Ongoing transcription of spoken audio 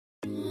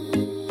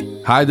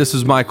Hi, this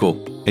is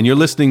Michael, and you're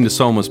listening to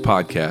Soma's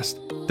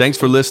podcast. Thanks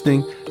for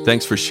listening.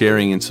 Thanks for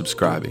sharing and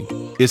subscribing.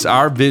 It's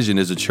our vision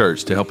as a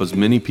church to help as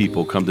many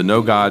people come to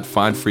know God,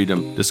 find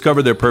freedom,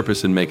 discover their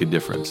purpose, and make a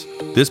difference.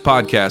 This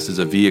podcast is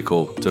a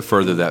vehicle to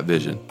further that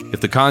vision.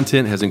 If the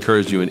content has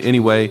encouraged you in any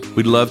way,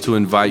 we'd love to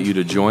invite you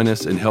to join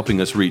us in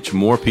helping us reach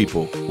more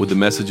people with the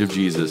message of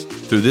Jesus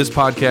through this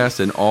podcast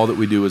and all that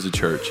we do as a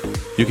church.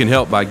 You can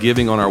help by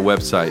giving on our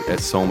website at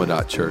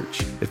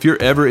soma.church. If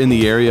you're ever in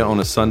the area on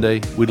a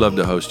Sunday, we'd love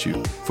to host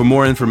you. For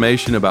more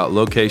information about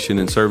location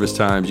and service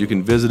times, you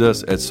can visit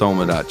us at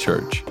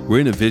soma.church. We're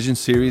in a vision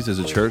series as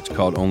a church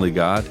called Only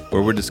God,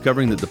 where we're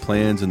discovering that the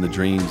plans and the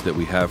dreams that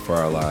we have for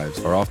our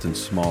lives are often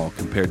small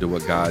compared to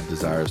what God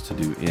desires to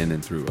do in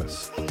and through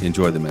us.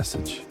 Enjoy the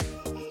message.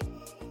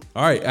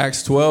 All right,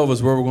 Acts 12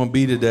 is where we're going to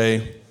be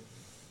today.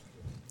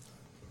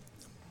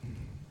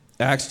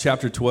 Acts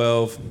chapter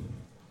 12.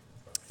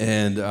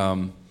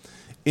 And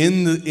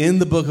in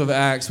the book of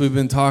Acts, we've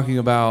been talking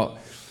about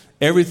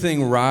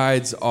everything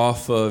rides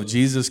off of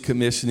Jesus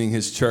commissioning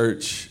his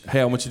church.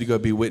 Hey, I want you to go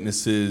be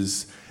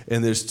witnesses.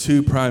 And there's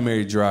two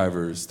primary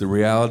drivers. The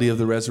reality of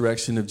the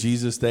resurrection of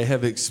Jesus. They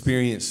have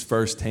experienced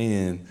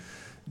firsthand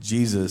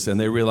Jesus, and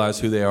they realize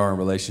who they are in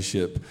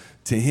relationship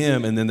to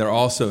him. And then they're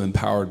also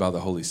empowered by the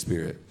Holy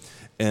Spirit.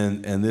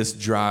 And this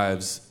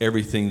drives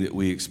everything that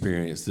we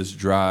experience. This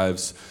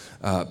drives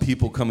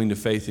people coming to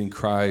faith in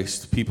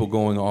Christ, people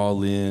going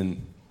all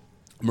in,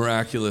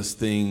 miraculous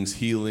things,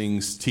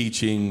 healings,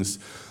 teachings,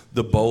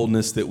 the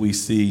boldness that we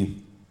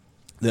see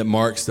that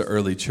marks the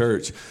early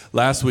church.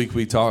 Last week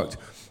we talked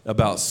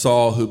about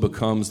Saul, who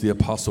becomes the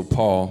Apostle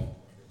Paul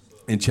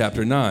in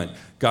chapter 9.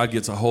 God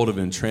gets a hold of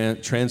him,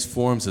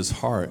 transforms his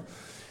heart.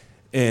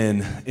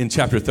 And in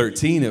chapter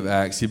 13 of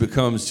Acts,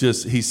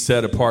 he's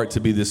set apart to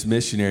be this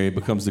missionary,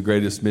 becomes the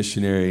greatest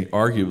missionary,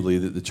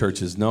 arguably, that the church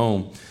has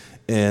known.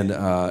 And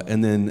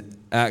then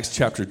Acts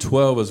chapter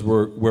 12 is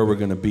where we're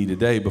going to be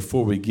today.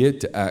 Before we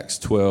get to Acts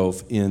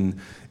 12,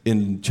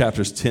 in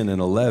chapters 10 and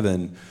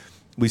 11,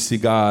 we see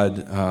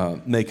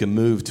God make a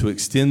move to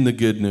extend the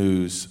good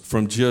news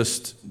from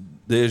just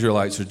the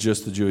Israelites or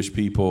just the Jewish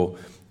people,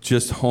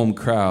 just home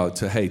crowd,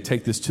 to, hey,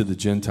 take this to the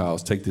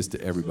Gentiles, take this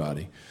to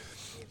everybody.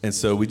 And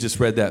so we just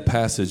read that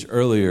passage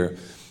earlier,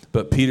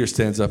 but Peter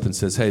stands up and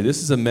says, hey,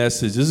 this is a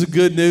message. This is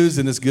good news,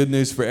 and it's good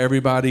news for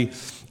everybody.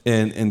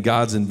 And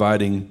God's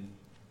inviting.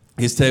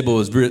 His table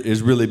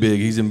is really big.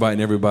 He's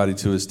inviting everybody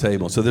to his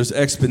table. So there's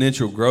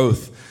exponential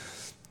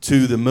growth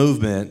to the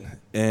movement,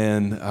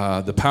 and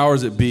the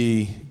powers that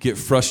be get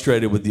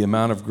frustrated with the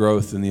amount of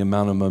growth and the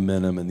amount of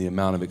momentum and the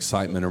amount of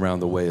excitement around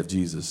the way of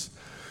Jesus.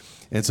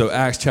 And so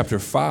Acts chapter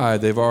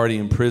 5, they've already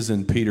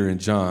imprisoned Peter and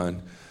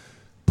John,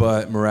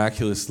 but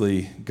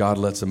miraculously, God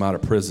lets them out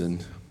of prison.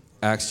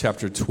 Acts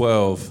chapter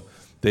 12,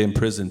 they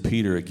imprison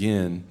Peter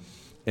again.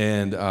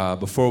 And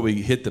before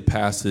we hit the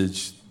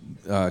passage,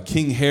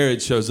 King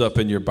Herod shows up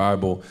in your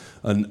Bible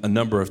a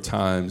number of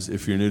times,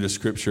 if you're new to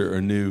Scripture or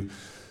new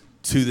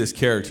to this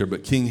character.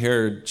 But King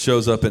Herod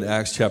shows up in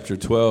Acts chapter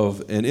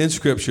 12. And in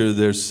Scripture,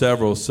 there's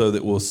several so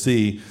that we'll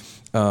see.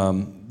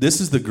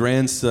 This is the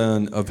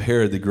grandson of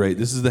Herod the Great.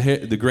 This is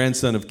the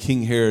grandson of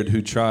King Herod,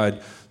 who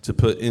tried to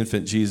put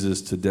infant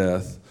Jesus to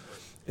death.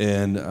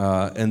 And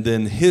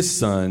then his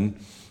son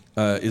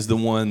is the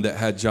one that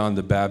had John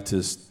the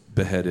Baptist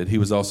beheaded. He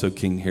was also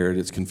King Herod.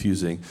 It's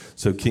confusing.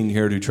 So King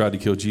Herod, who tried to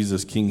kill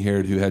Jesus, King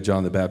Herod, who had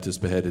John the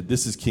Baptist beheaded.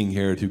 This is King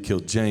Herod, who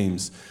killed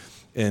James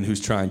and who's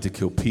trying to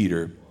kill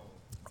Peter.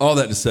 All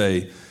that to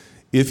say,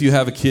 if you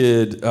have a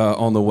kid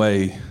on the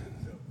way,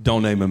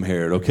 don't name him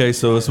Herod, okay?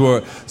 So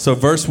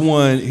verse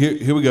 1,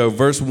 here we go.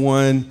 Verse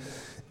 1,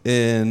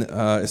 and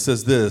it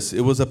says this: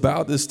 it was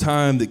about this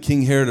time that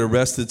King Herod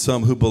arrested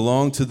some who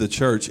belonged to the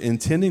church.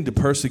 Intending to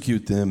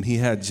persecute them, he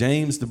had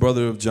James, the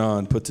brother of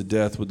John, put to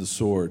death with the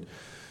sword.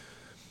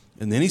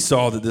 And then he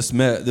saw that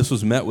this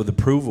was met with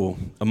approval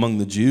among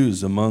the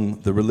Jews,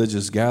 among the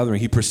religious gathering.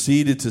 He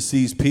proceeded to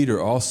seize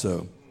Peter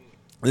also.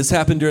 This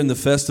happened during the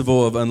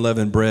festival of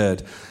unleavened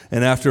bread.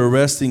 And after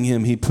arresting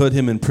him, he put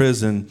him in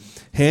prison,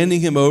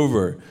 handing him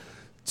over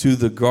to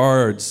the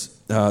guards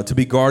to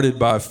be guarded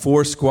by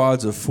 4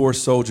 squads of 4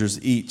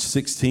 soldiers each,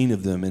 16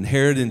 of them. And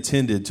Herod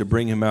intended to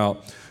bring him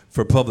out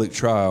for public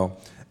trial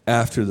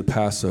after the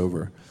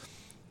Passover.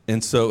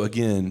 And so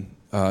again,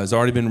 has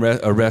already been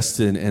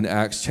arrested in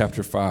Acts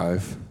chapter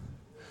 5.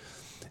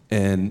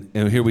 And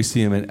here we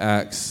see him in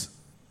Acts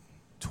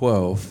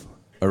 12,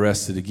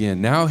 arrested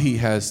again. Now he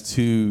has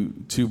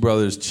two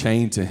brothers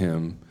chained to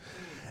him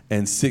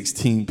and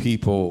 16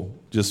 people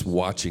just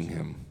watching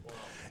him.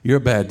 You're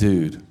a bad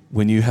dude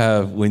when you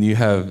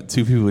have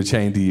 2 people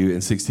chained to you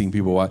and 16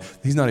 people watch.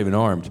 He's not even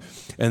armed.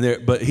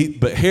 But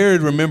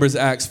Herod remembers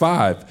Acts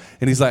 5,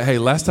 and he's like, hey,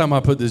 last time I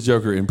put this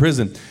joker in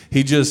prison,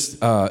 he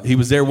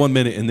was there 1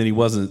 minute and then he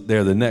wasn't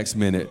there the next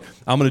minute.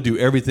 I'm going to do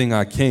everything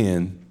I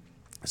can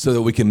so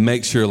that we can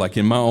make sure, like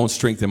in my own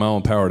strength and my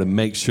own power, to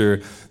make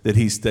sure that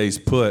he stays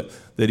put,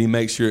 that he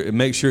make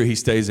sure he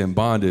stays in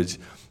bondage.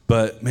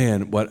 But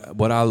man,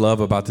 what I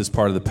love about this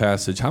part of the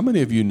passage, how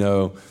many of you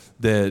know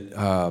that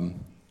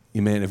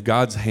man, if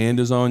God's hand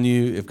is on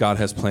you, if God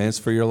has plans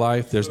for your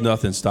life, there's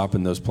nothing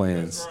stopping those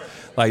plans.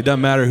 Like, it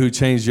doesn't matter who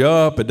changed you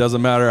up. It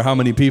doesn't matter how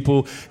many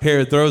people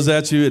Herod throws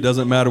at you. It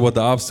doesn't matter what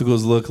the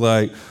obstacles look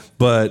like.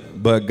 But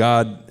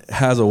God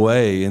has a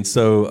way. And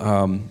so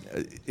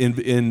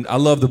I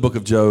love the book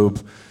of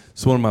Job.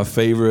 It's one of my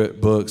favorite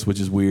books,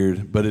 which is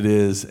weird, but it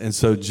is. And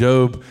so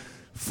Job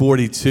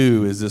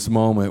 42 is this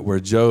moment where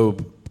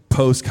Job,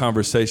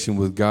 post-conversation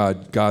with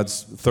God,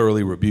 God's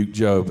thoroughly rebuked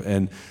Job.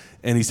 And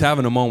he's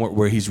having a moment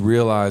where he's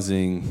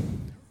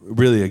realizing,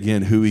 really,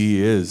 again, who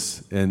he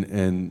is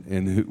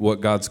and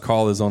what God's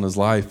call is on his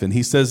life. And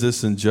he says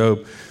this in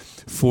Job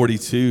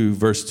 42,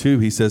 verse 2.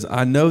 He says,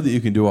 I know that you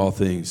can do all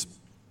things,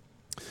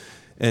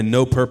 and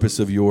no purpose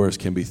of yours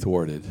can be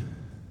thwarted.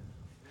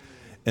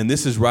 And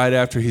this is right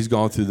after he's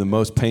gone through the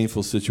most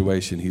painful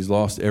situation. He's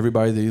lost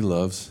everybody that he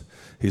loves.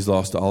 He's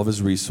lost all of his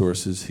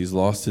resources. He's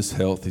lost his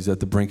health. He's at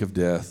the brink of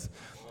death.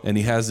 And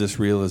he has this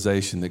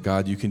realization that,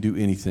 God, you can do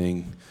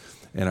anything.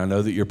 And I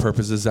know that your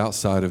purpose is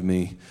outside of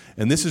me.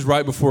 And this is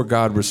right before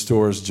God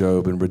restores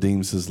Job and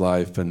redeems his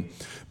life.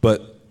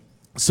 But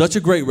such a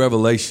great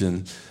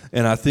revelation.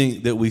 And I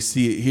think that we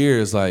see it here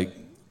is like,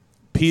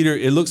 Peter,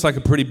 it looks like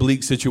a pretty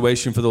bleak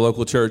situation for the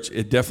local church.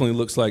 It definitely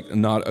looks like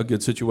not a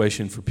good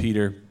situation for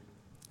Peter.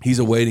 He's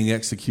awaiting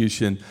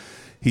execution.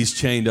 He's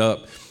chained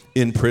up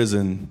in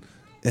prison.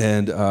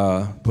 And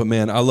but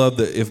man, I love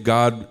that if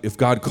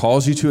God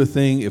calls you to a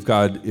thing, if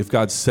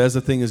God says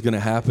a thing is going to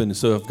happen.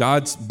 So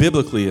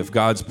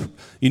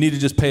you need to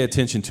just pay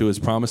attention to his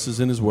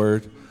promises in his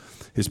word,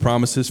 his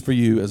promises for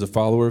you as a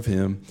follower of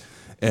him.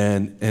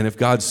 And if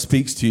God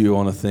speaks to you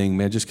on a thing,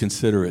 man, just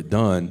consider it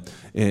done.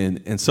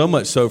 And so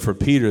much so for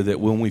Peter that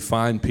when we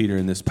find Peter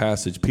in this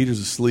passage, Peter's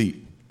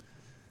asleep.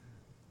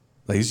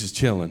 Like, he's just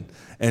chilling.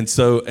 And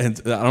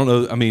I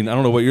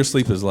don't know what your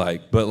sleep is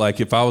like, but like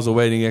if I was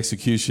awaiting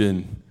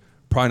execution,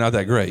 probably not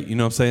that great. You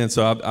know what I'm saying?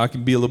 So I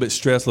can be a little bit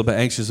stressed, a little bit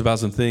anxious about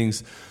some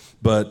things,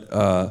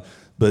 but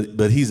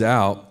he's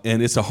out,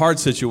 and it's a hard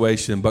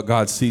situation, but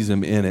God sees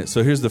him in it.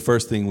 So here's the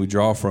first thing we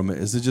draw from it,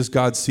 is it just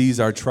God sees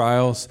our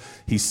trials,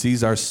 he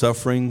sees our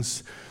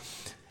sufferings,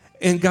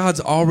 and God's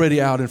already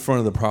out in front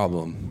of the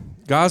problem.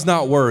 God's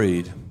not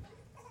worried.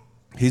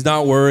 He's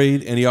not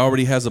worried, and he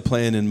already has a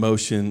plan in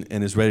motion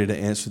and is ready to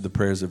answer the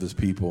prayers of his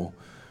people.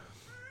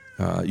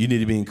 You need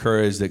to be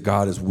encouraged that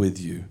God is with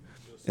you.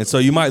 And so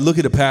you might look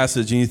at a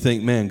passage and you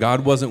think, man,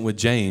 God wasn't with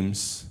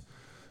James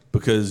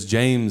because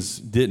James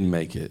didn't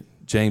make it.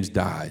 James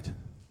died.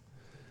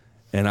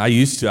 And I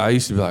used to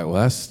be like, well,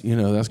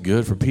 that's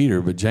good for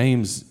Peter, but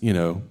James,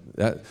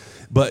 that.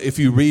 But if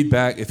you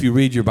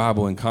read your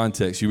Bible in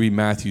context, you read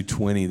Matthew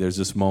 20, there's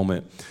this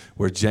moment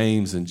where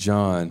James and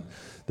John,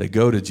 they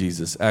go to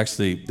Jesus.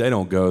 Actually, they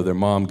don't go. Their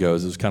mom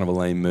goes. It was kind of a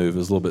lame move. It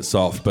was a little bit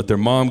soft. But their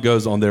mom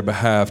goes on their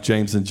behalf,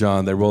 James and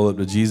John. They roll up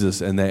to Jesus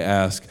and they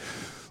ask,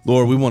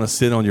 Lord, we want to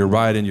sit on your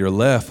right and your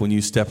left when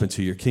you step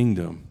into your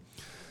kingdom.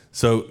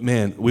 So,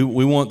 man, we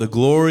want the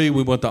glory,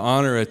 we want the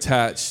honor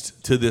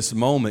attached to this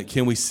moment.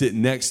 Can we sit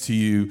next to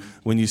you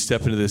when you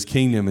step into this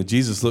kingdom? And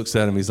Jesus looks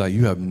at him. He's like,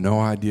 you have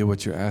no idea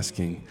what you're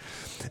asking.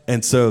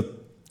 And so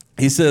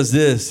he says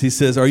this. He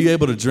says, are you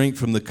able to drink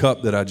from the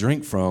cup that I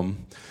drink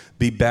from?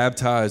 Be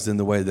baptized in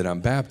the way that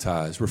I'm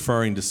baptized,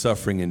 referring to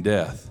suffering and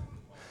death.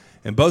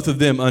 And both of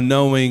them,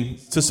 unknowing,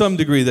 to some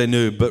degree they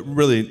knew, but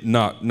really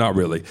not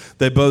really.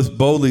 They both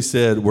boldly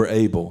said, we're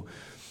able.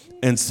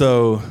 And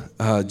so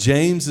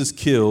James is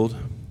killed,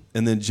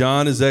 and then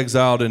John is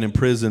exiled and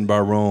imprisoned by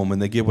Rome, and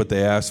they get what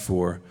they asked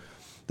for.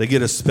 They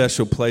get a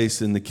special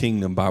place in the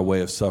kingdom by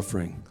way of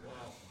suffering.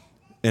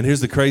 And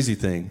here's the crazy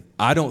thing.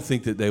 I don't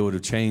think that they would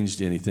have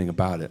changed anything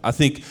about it. I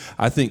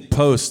think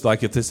post,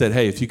 like if they said,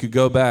 hey, if you could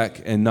go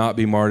back and not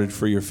be martyred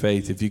for your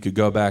faith, if you could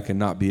go back and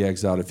not be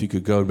exiled, if you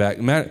could go back,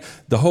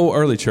 the whole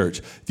early church,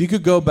 if you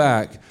could go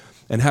back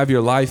and have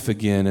your life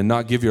again and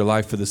not give your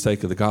life for the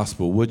sake of the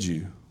gospel, would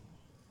you?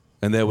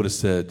 And they would have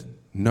said,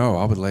 no,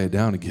 I would lay it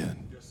down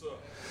again. Yes, sir.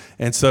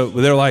 And so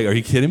they're like, are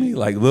you kidding me?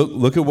 Like,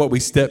 look at what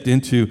we stepped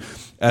into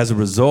as a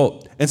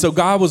result. And so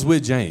God was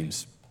with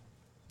James.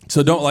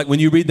 So don't, like, when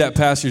you read that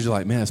passage, you're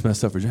like, man, it's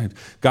messed up for James.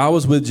 God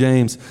was with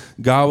James.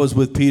 God was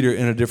with Peter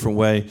in a different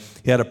way.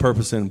 He had a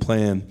purpose and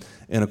plan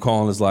and a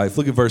call in his life.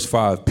 Look at verse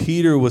 5.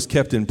 Peter was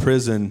kept in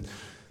prison,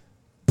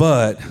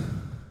 but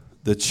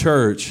the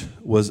church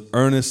was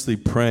earnestly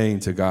praying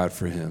to God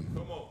for him.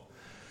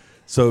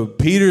 So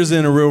Peter's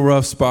in a real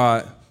rough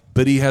spot,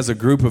 but he has a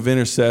group of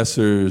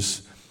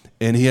intercessors,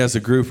 and he has a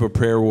group of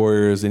prayer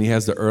warriors, and he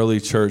has the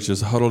early church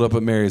just huddled up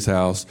at Mary's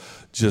house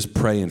just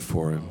praying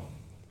for him.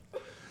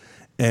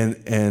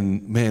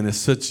 And man,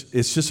 it's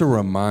just a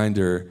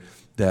reminder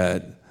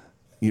that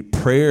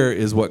prayer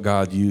is what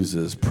God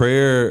uses.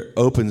 Prayer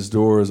opens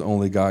doors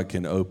only God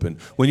can open.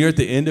 When you're at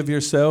the end of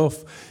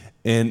yourself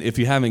And if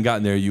you haven't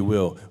gotten there, you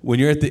will. When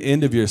you're at the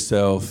end of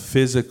yourself,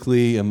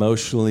 physically,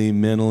 emotionally,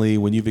 mentally,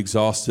 when you've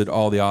exhausted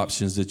all the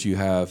options that you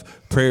have,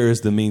 prayer is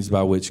the means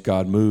by which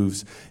God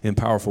moves in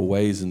powerful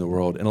ways in the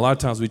world. And a lot of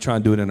times we try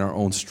and do it in our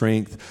own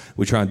strength.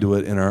 We try and do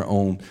it in our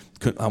own,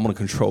 I'm going to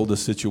control the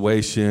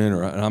situation,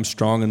 or I'm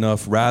strong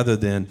enough, rather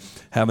than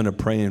having a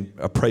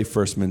pray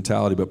first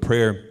mentality. But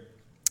prayer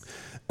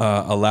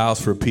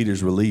allows for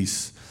Peter's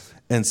release.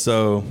 And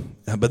so,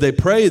 but they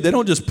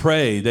don't just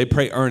pray, they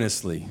pray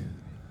earnestly.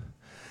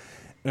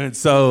 And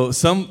so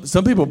some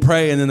people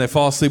pray and then they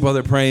fall asleep while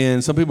they're praying.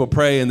 Some people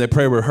pray and they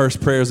pray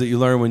rehearsed prayers that you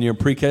learn when you're in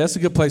pre-K. That's a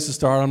good place to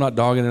start. I'm not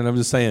dogging it. I'm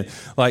just saying,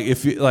 like,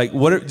 if you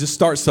just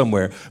start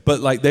somewhere. But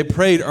like they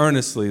prayed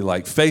earnestly,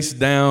 like face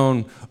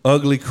down,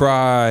 ugly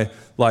cry,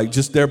 like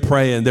just they're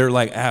praying. They're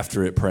like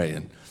after it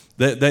praying.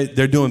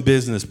 They're doing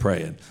business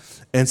praying.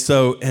 And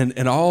so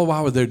and all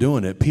while they're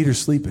doing it, Peter's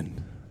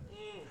sleeping,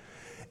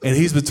 and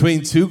he's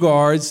between two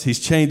guards. He's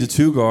chained to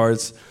two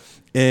guards,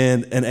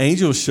 and an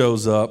angel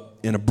shows up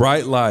in a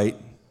bright light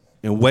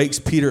and wakes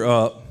Peter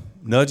up,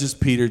 nudges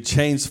Peter,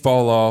 chains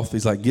fall off.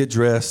 He's like, get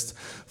dressed,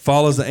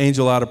 follows the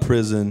angel out of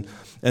prison.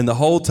 And the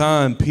whole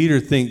time,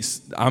 Peter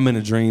thinks, I'm in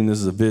a dream. This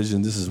is a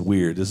vision. This is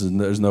weird.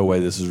 There's no way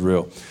this is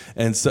real.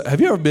 And so have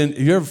you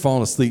ever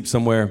fallen asleep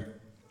somewhere?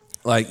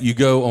 Like you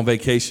go on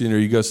vacation or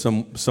you go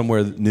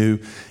somewhere new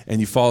and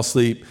you fall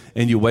asleep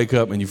and you wake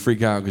up and you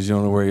freak out because you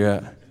don't know where you're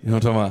at. You know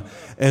what I'm talking about?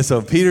 And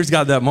so Peter's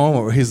got that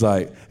moment where he's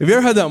like, have you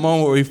ever had that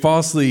moment where you fall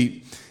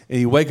asleep and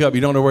you wake up,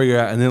 you don't know where you're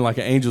at, and then like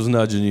an angel's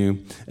nudging you,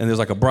 and there's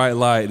like a bright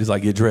light, it's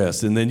like, get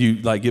dressed, and then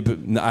you like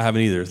I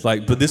haven't either. It's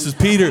like, but this is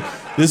Peter.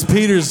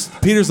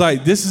 Peter's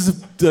like, this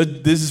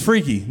is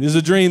freaky. This is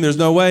a dream. There's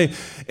no way.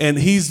 And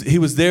he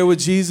was there with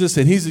Jesus,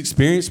 and he's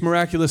experienced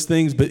miraculous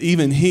things, but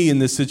even he in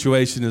this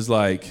situation is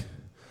like,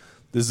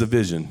 this is a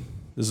vision.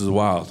 This is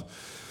wild.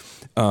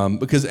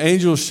 Because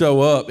angels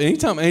show up.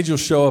 Anytime angels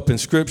show up in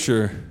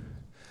Scripture,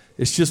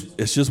 it's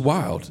just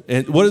wild.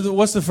 And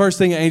what's the first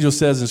thing an angel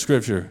says in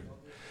Scripture?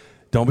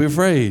 Don't be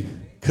afraid,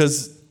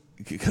 because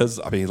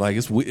I mean, like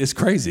it's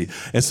crazy.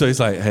 And so he's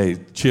like, hey,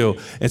 chill.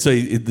 And so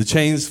the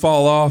chains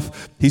fall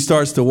off. He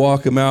starts to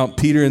walk him out.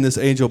 Peter and this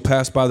angel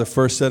pass by the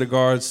first set of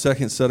guards,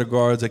 second set of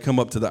guards. They come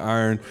up to the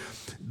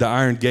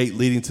iron gate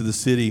leading to the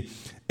city,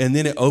 and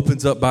then it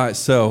opens up by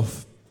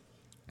itself.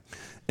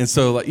 And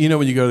so, like, you know,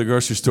 when you go to the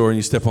grocery store and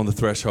you step on the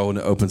threshold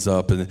and it opens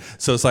up, and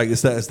so it's like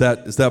it's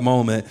that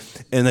moment.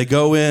 And they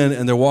go in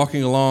and they're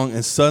walking along,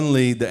 and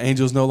suddenly the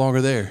angel's no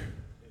longer there.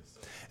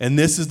 And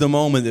this is the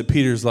moment that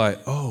Peter's like,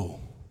 oh,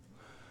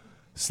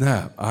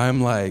 snap. I'm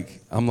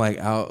like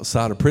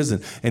outside of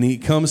prison. And he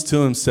comes to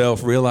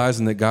himself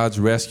realizing that God's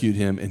rescued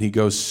him, and he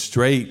goes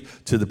straight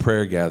to the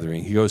prayer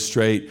gathering. He goes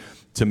straight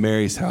to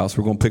Mary's house.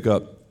 We're going to pick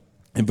up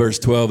in verse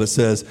 12. It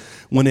says,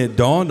 when it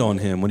dawned on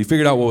him, when he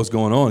figured out what was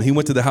going on, he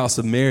went to the house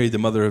of Mary, the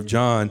mother of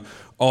John,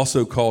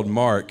 also called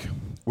Mark,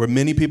 where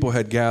many people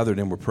had gathered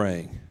and were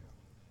praying.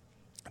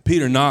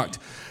 Peter knocked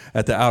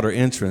at the outer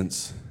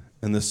entrance,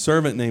 and the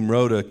servant named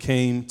Rhoda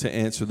came to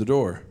answer the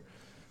door.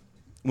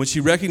 When she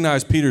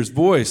recognized Peter's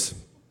voice,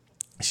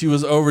 she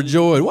was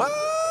overjoyed. What?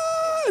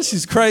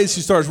 She's crazy.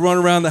 She starts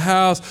running around the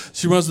house.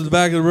 She runs to the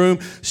back of the room.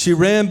 She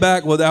ran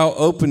back without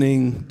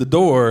opening the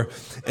door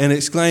and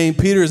exclaimed,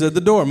 Peter's at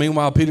the door.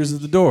 Meanwhile, Peter's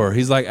at the door.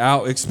 He's like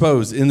out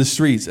exposed in the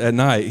streets at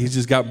night. He's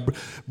just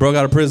broke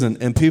out of prison.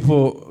 And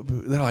people,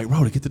 they're like,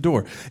 Rhoda, get the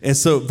door. And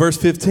so verse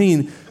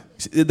 15,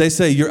 they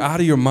say, you're out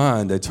of your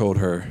mind, they told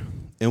her.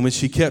 And when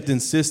she kept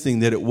insisting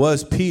that it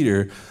was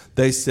Peter,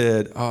 they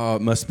said, oh,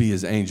 it must be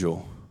his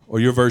angel. Or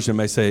your version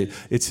may say,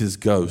 it's his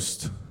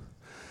ghost.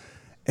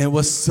 And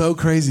what's so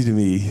crazy to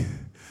me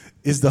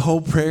is the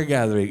whole prayer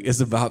gathering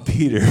is about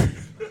Peter.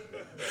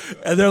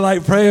 And they're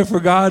like praying for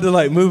God to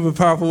like move in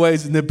powerful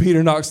ways. And then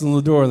Peter knocks on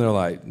the door and they're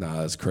like,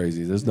 nah, that's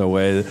crazy. There's no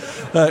way.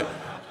 Like,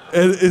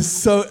 it's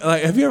so,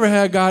 like, have you ever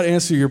had God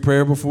answer your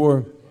prayer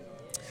before?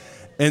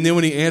 And then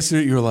when he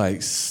answered it, you're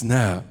like,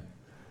 snap.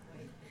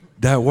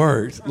 That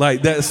worked.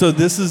 Like that. So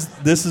this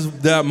is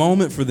that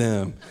moment for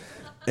them.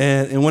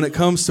 And when it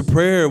comes to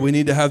prayer, we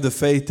need to have the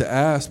faith to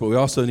ask, but we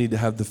also need to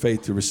have the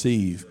faith to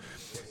receive.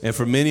 And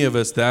for many of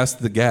us, that's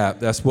the gap.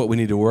 That's what we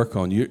need to work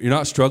on. You're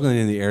not struggling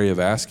in the area of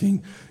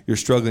asking. You're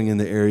struggling in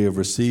the area of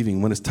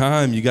receiving. When it's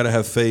time, you got to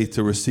have faith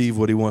to receive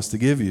what he wants to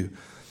give you.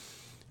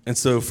 And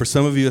so for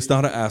some of you, it's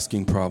not an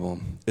asking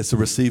problem. It's a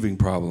receiving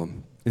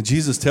problem. And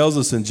Jesus tells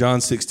us in John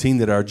 16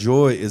 that our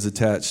joy is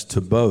attached to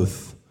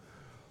both.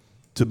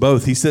 To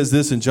both. He says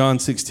this in John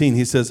 16.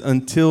 He says,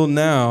 until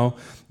now,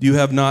 you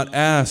have not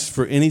asked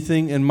for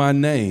anything in my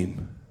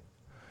name.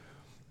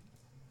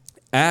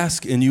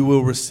 Ask and you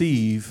will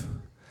receive,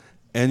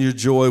 and your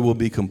joy will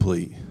be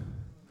complete.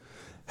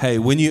 Hey,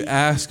 when you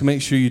ask,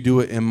 make sure you do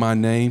it in my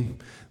name.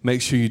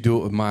 Make sure you do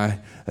it with my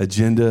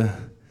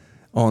agenda.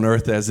 On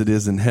earth as it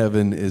is in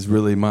heaven is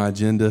really my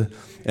agenda.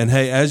 And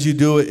hey, as you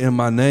do it in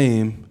my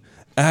name,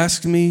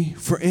 ask me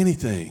for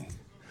anything.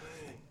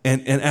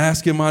 And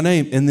ask in my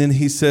name. And then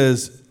he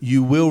says,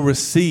 you will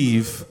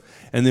receive.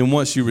 And then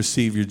once you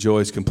receive, your joy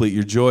is complete.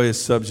 Your joy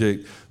is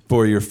subject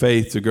for your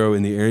faith to grow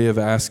in the area of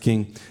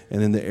asking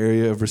and in the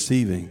area of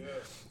receiving.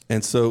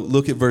 And so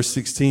look at verse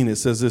 16. It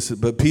says this,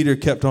 but Peter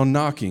kept on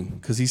knocking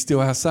because he's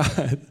still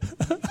outside.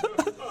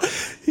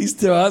 He's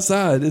still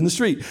outside in the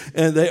street.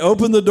 And they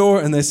opened the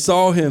door and they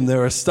saw him. They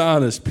were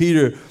astonished.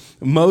 Peter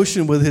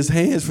motioned with his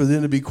hands for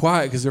them to be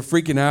quiet because they're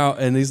freaking out.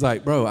 And he's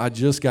like, bro, I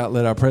just got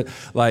let out.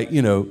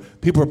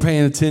 People are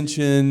paying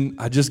attention.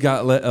 I just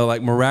got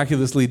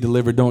miraculously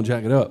delivered. Don't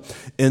jack it up.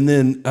 And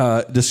then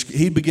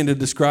he began to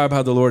describe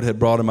how the Lord had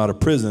brought him out of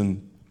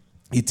prison.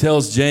 He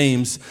tells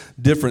James,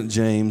 different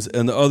James,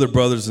 and the other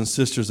brothers and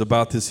sisters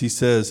about this. He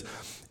says,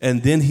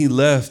 and then he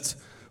left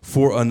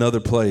for another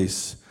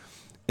place.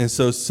 And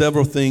so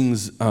several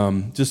things,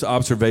 just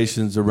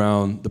observations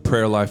around the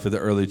prayer life of the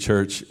early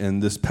church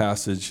and this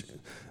passage,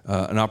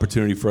 an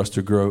opportunity for us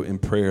to grow in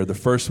prayer. The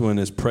first one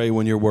is pray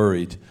when you're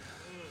worried.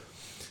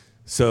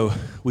 So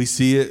we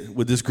see it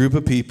with this group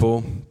of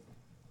people.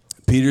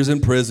 Peter's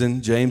in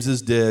prison. James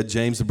is dead.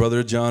 James, the brother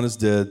of John, is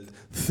dead.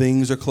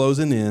 Things are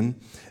closing in,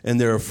 and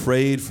they're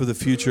afraid for the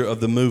future of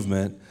the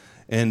movement.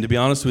 And to be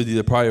honest with you,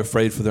 they're probably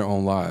afraid for their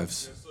own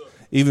lives.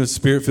 Even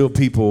spirit-filled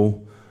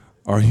people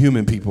are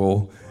human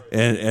people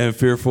and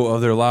fearful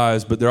of their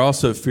lives, but they're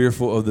also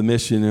fearful of the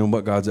mission and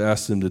what God's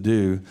asked them to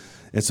do.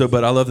 And so,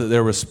 but I love that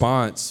their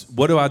response,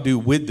 what do I do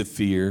with the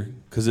fear?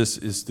 Because this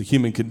is the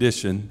human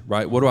condition,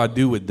 right? What do I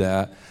do with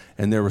that?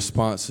 And their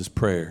response is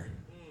prayer.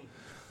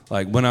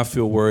 Like when I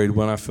feel worried,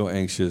 when I feel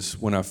anxious,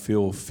 when I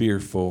feel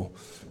fearful,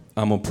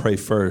 I'm going to pray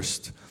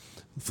first.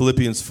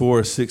 Philippians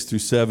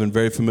 4:6-7,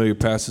 very familiar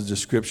passage of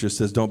Scripture,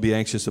 says, don't be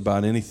anxious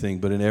about anything,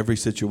 but in every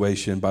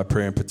situation, by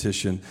prayer and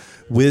petition,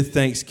 with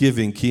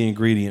thanksgiving, key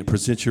ingredient,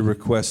 present your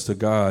requests to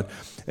God,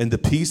 and the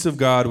peace of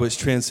God, which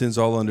transcends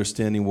all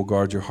understanding, will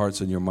guard your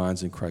hearts and your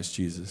minds in Christ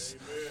Jesus.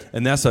 Amen.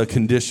 And that's a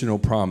conditional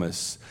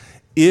promise.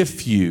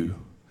 If you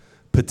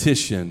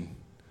petition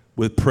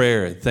with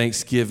prayer and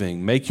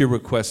thanksgiving, make your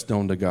request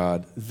known to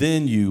God,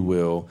 then you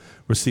will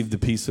receive the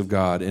peace of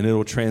God, and it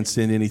will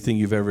transcend anything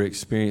you've ever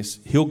experienced.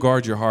 He'll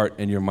guard your heart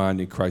and your mind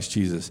in Christ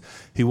Jesus.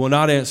 He will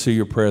not answer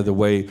your prayer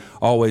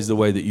always the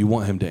way that you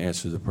want him to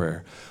answer the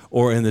prayer,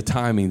 or in the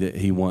timing that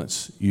he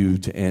wants you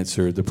to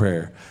answer the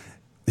prayer.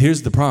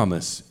 Here's the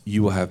promise.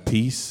 You will have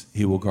peace.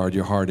 He will guard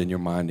your heart and your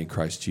mind in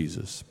Christ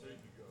Jesus.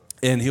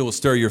 And he will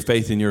stir your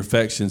faith and your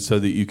affection so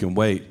that you can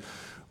wait.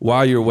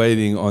 While you're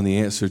waiting on the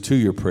answer to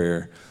your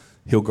prayer,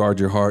 he'll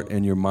guard your heart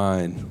and your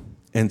mind.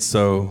 And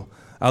so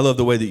I love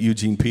the way that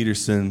Eugene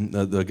Peterson,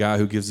 the guy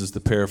who gives us the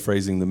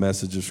paraphrasing the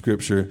message of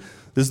Scripture,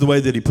 this is the way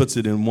that he puts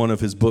it in one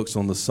of his books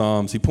on the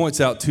Psalms. He points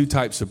out two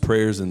types of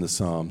prayers in the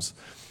Psalms.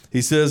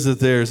 He says that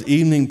there's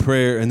evening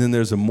prayer and then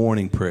there's a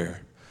morning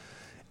prayer.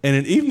 And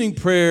an evening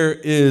prayer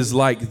is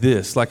like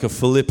this, like a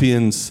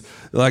Philippians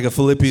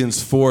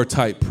 4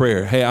 type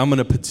prayer. Hey, I'm going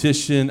to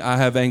petition. I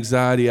have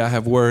anxiety. I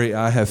have worry.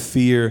 I have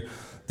fear.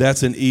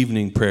 That's an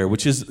evening prayer,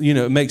 which is,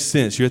 it makes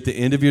sense. You're at the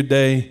end of your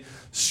day,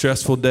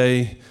 stressful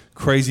day,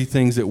 crazy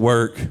things at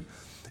work.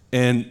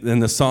 And then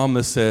the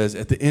psalmist says,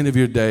 at the end of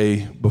your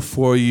day,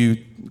 before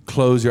you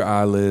close your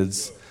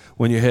eyelids,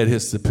 when your head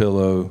hits the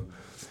pillow,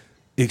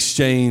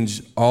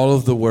 exchange all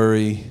of the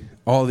worry,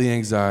 all the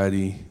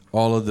anxiety,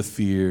 all of the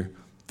fear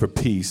for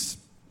peace.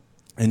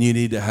 And you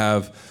need to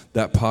have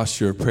that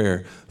posture of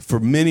prayer. For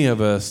many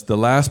of us, the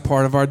last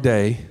part of our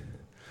day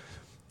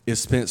is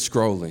spent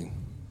scrolling.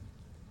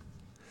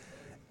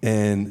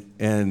 And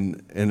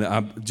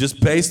I'm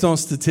just based on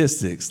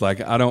statistics,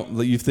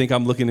 you think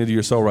I'm looking into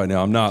your soul right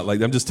now. I'm not.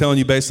 I'm just telling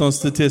you based on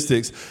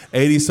statistics,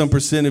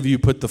 80-some% of you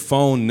put the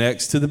phone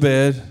next to the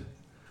bed.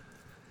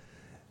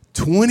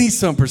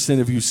 20-some%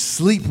 of you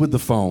sleep with the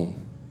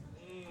phone.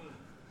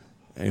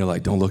 And you're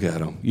like, don't look at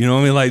them. You know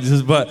what I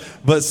mean?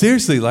 But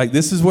seriously,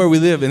 this is where we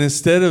live. And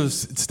instead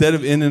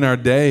of ending our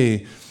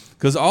day,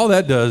 because all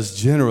that does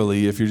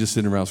generally, if you're just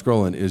sitting around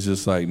scrolling, is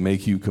just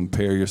make you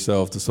compare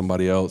yourself to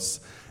somebody else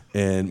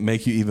and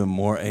make you even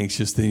more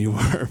anxious than you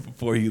were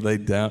before you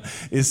laid down.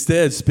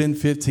 Instead, spend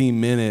 15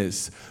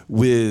 minutes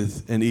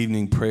with an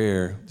evening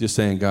prayer, just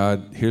saying,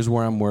 God, here's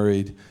where I'm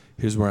worried.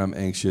 Here's where I'm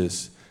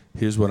anxious.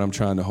 Here's what I'm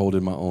trying to hold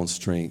in my own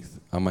strength.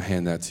 I'm going to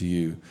hand that to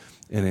you.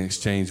 And in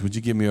exchange, would you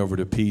give me over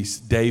to peace?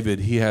 David,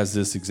 he has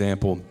this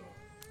example.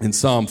 In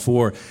Psalm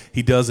 4,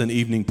 he does an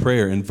evening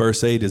prayer. In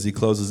verse 8, as he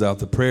closes out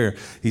the prayer,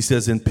 he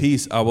says, in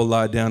peace I will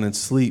lie down and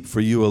sleep. For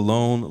you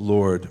alone,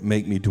 Lord,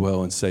 make me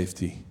dwell in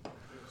safety.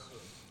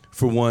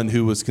 For one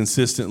who was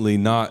consistently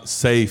not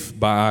safe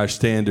by our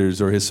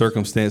standards, or his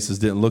circumstances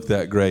didn't look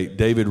that great,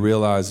 David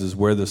realizes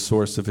where the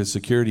source of his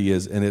security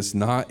is, and it's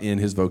not in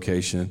his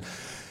vocation,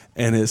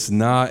 and it's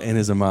not in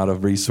his amount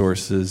of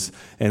resources,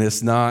 and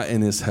it's not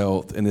in his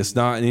health, and it's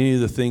not in any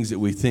of the things that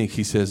we think.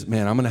 He says,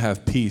 man, I'm going to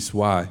have peace.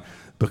 Why?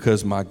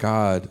 Because my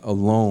God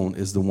alone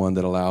is the one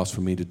that allows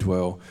for me to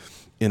dwell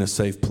in a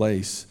safe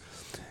place.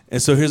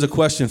 And so here's a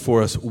question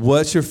for us.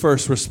 What's your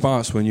first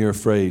response when you're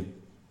afraid?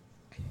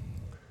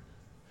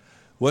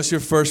 What's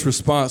your first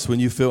response when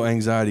you feel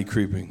anxiety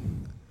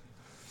creeping?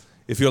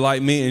 If you're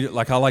like me,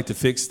 like I like to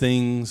fix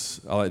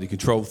things, I like to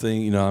control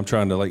things, you know, I'm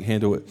trying to like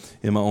handle it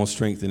in my own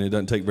strength, and it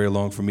doesn't take very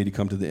long for me to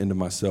come to the end of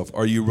myself.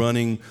 Are you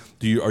running?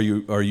 Are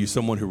you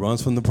someone who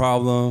runs from the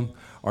problem?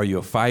 Are you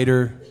a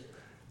fighter?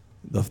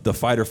 The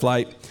fight or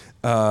flight?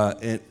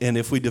 And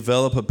if we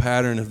develop a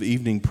pattern of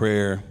evening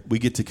prayer, we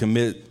get to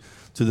commit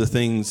the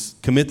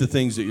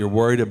things that you're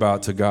worried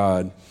about to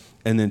God,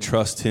 and then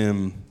trust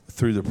Him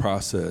through the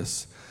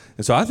process.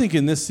 And so I think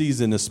in this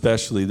season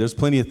especially, there's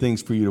plenty of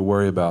things for you to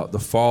worry about. The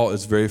fall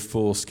is very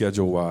full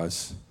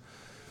schedule-wise.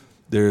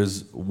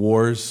 There's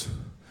wars,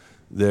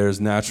 there's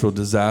natural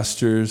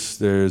disasters,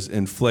 there's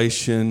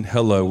inflation.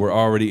 Hello, we're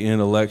already in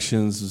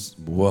elections.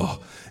 Whoa.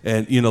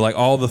 And, you know, like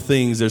all the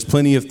things, there's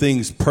plenty of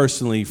things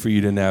personally for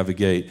you to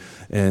navigate,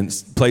 and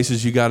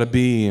places you got to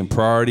be, and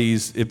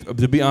priorities.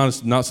 To be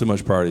honest, not so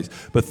much priorities,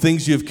 but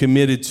things you've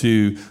committed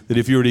to that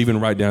if you were to even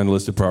write down a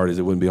list of priorities,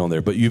 it wouldn't be on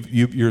there. But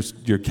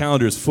your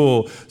calendar is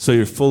full, so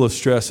you're full of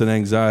stress and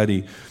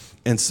anxiety.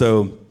 And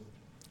so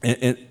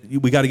and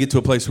we got to get to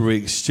a place where we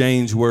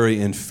exchange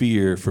worry and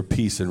fear for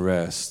peace and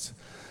rest.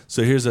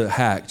 So here's a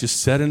hack.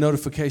 Just set a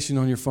notification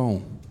on your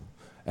phone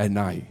at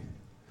night.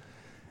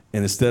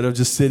 And instead of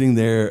just sitting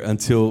there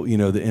until, you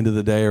know, the end of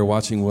the day or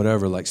watching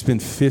whatever, like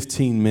spend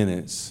 15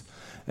 minutes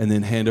and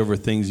then hand over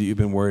things that you've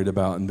been worried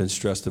about and been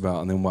stressed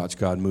about, and then watch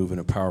God move in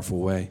a powerful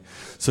way.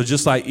 So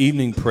just like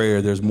evening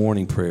prayer, there's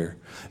morning prayer.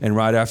 And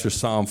right after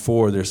Psalm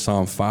 4, there's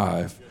Psalm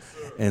 5.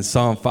 And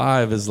Psalm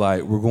 5 is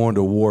like, we're going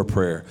to war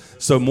prayer.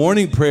 So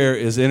morning prayer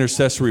is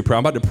intercessory prayer.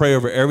 I'm about to pray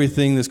over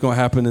everything that's going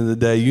to happen in the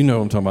day. You know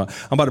what I'm talking about.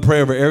 I'm about to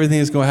pray over everything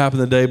that's going to happen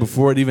in the day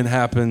before it even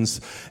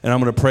happens. And I'm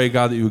going to pray,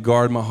 God, that you would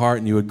guard my heart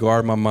and you would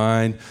guard my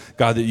mind.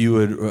 God, that you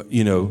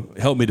would,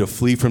 help me to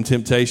flee from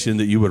temptation,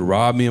 that you would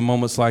rob me in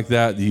moments like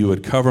that you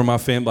would cover my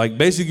family. Like,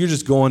 basically, you're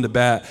just going to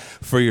bat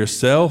for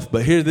yourself.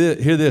 But hear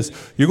this.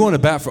 You're going to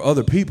bat for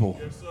other people.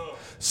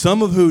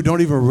 Some of who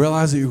don't even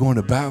realize that you're going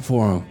to bat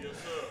for them.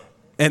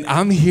 And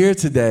I'm here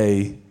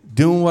today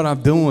doing what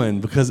I'm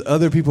doing because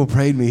other people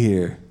prayed me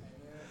here.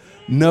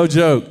 No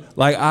joke.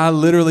 Like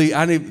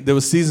there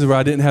was seasons where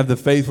I didn't have the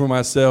faith for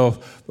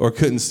myself or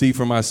couldn't see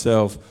for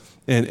myself.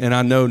 And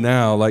I know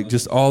now, like,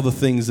 just all the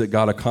things that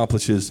God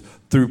accomplishes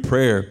through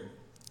prayer.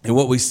 And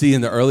what we see in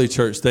the early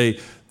church, they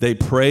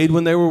prayed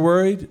when they were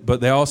worried,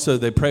 but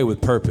they pray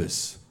with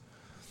purpose.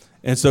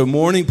 And so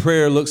morning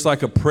prayer looks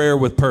like a prayer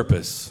with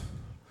purpose.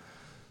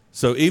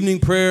 So evening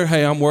prayer,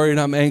 hey, I'm worried,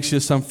 I'm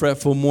anxious, I'm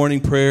fretful.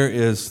 Morning prayer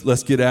is,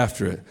 let's get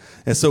after it.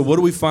 And so what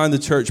do we find the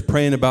church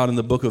praying about in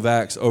the book of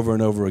Acts over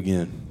and over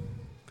again?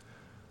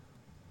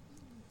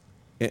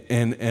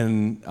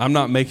 And I'm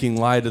not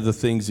making light of the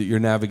things that you're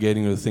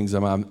navigating or the things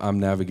I'm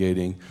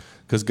navigating,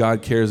 because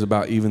God cares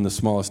about even the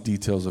smallest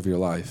details of your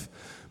life.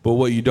 But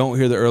what you don't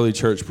hear the early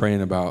church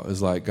praying about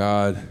is like,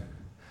 God,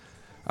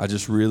 I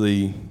just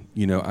really,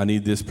 I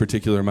need this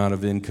particular amount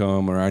of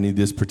income, or I need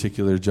this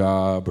particular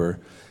job,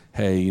 or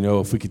hey,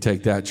 if we could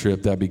take that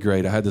trip, that'd be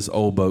great. I had this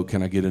old boat.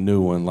 Can I get a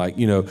new one? Like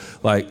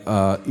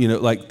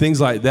things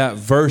like that,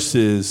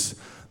 versus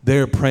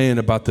they're praying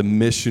about the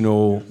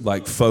missional,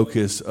 like,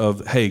 focus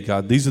of, hey,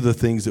 God, these are the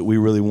things that we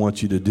really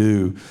want you to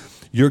do.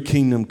 Your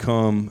kingdom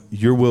come,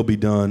 your will be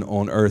done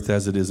on earth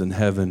as it is in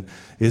heaven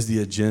is the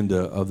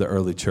agenda of the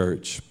early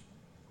church.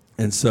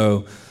 And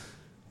so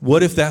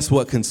what if that's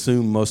what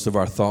consumed most of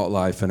our thought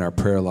life and our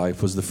prayer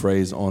life, was the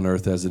phrase on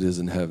earth as it is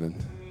in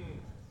heaven?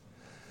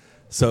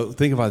 So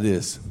think about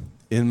this.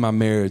 In my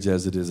marriage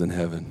as it is in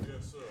heaven.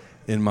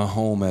 In my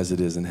home as it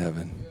is in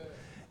heaven.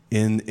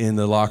 In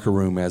the locker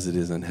room as it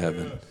is in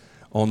heaven.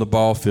 On the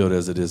ball field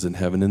as it is in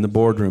heaven. In the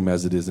boardroom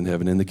as it is in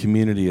heaven. In the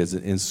community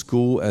in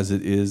school as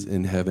it is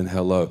in heaven.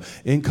 Hello.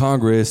 In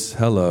Congress,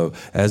 hello,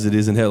 as it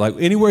is in heaven. Like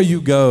anywhere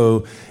you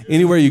go,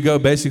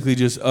 basically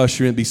just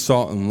usher in, be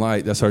salt and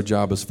light. That's our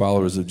job as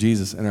followers of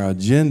Jesus. And our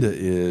agenda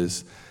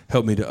is,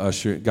 help me to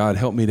usher, God,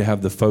 help me to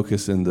have the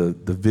focus and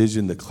the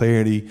vision, the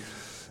clarity.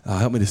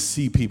 Help me to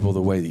see people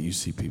the way that you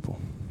see people.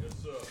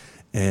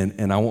 Yes,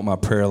 and I want my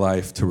prayer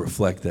life to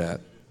reflect that.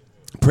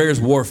 Prayer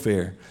is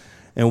warfare.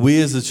 And we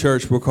as a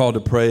church, we're called to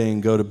pray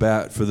and go to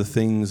bat for the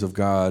things of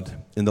God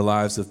in the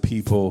lives of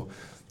people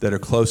that are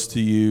close to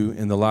you,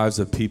 in the lives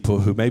of people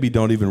who maybe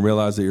don't even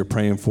realize that you're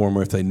praying for them,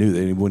 or if they knew,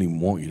 they wouldn't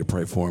even want you to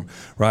pray for them,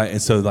 right?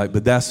 And so,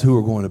 but that's who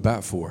we're going to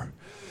bat for.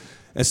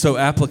 And so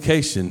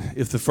application,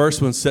 if the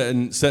first one's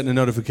setting a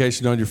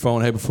notification on your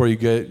phone, hey, before you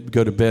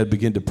go to bed,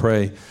 begin to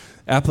pray.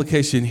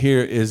 Application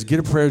here is get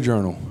a prayer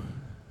journal.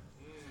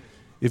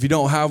 If you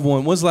don't have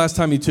one, when's the last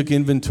time you took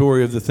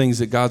inventory of the things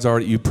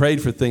that you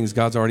prayed for things,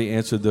 God's already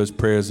answered those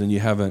prayers, and you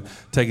haven't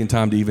taken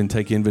time to even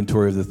take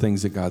inventory of the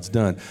things that God's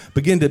done?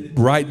 Begin to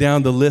write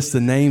down the list,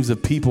 the names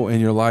of people in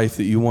your life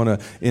that you want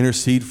to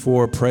intercede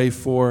for, pray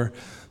for,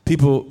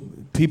 people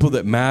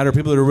that matter,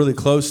 people that are really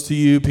close to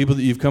you, people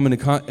that you've come into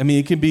contact. I mean,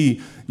 it can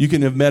be, you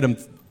can have met them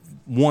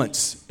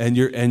once and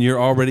you're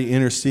already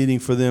interceding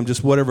for them,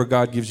 just whatever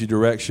God gives you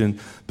direction.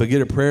 But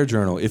get a prayer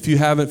journal. If you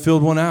haven't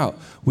filled one out,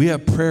 we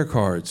have prayer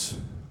cards.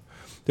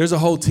 There's a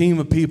whole team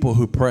of people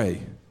who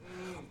pray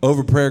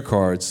over prayer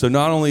cards. So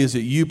not only is it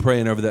you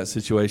praying over that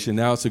situation,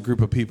 now it's a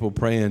group of people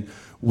praying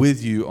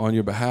with you on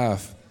your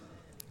behalf.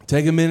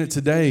 Take a minute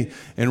today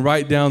and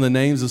write down the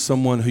names of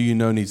someone who you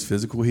know needs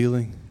physical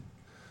healing,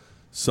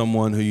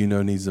 someone who you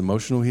know needs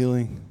emotional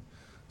healing,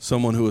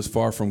 someone who is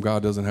far from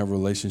God, doesn't have a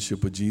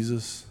relationship with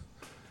Jesus.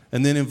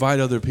 And then invite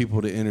other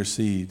people to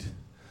intercede,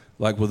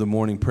 like with a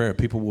morning prayer.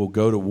 People will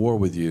go to war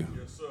with you.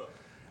 Yes, sir.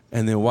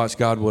 And then watch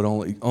God what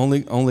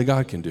only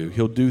God can do.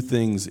 He'll do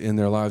things in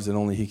their lives that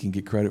only he can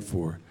get credit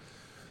for.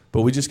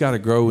 But we just got to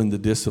grow in the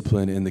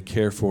discipline and the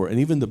care for, and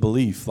even the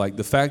belief. Like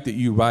the fact that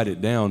you write it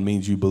down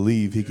means you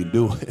believe he can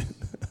do it.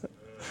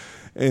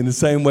 In the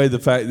same way, the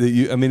fact that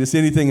it's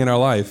anything in our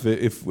life.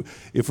 If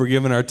we're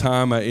giving our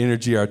time, our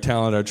energy, our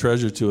talent, our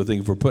treasure to a thing,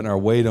 if we're putting our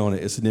weight on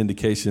it, it's an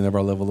indication of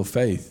our level of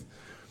faith.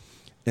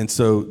 And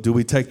so do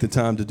we take the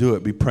time to do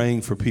it? Be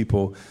praying for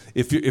people.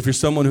 If you're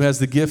someone who has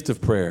the gift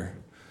of prayer,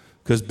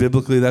 because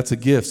biblically that's a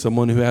gift,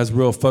 someone who has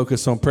real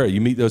focus on prayer.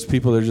 You meet those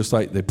people, they're just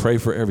like, they pray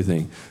for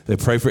everything. They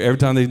pray for every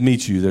time they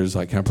meet you, they're just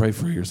like, can I pray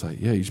for you? It's like,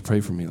 yeah, you should pray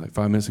for me. Like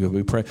 5 minutes ago,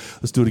 we pray.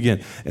 Let's do it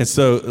again. And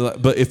so,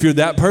 but if you're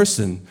that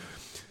person,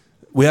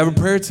 we have a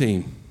prayer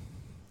team.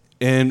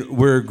 And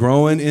we're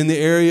growing in the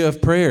area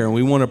of prayer, and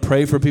we want to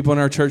pray for people in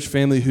our church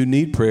family who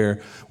need prayer.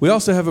 We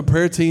also have a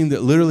prayer team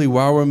that literally,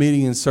 while we're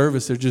meeting in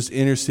service, they're just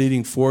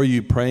interceding for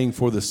you, praying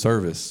for the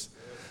service.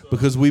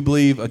 Because we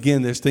believe,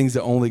 again, there's things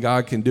that only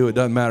God can do. It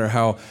doesn't matter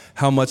how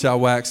much I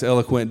wax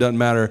eloquent. It doesn't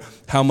matter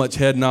how much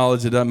head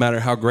knowledge. It doesn't matter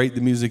how great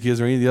the music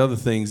is or any of the other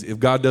things. If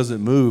God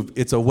doesn't move,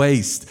 it's a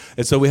waste.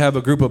 And so we have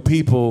a group of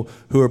people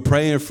who are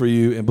praying for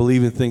you and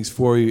believing things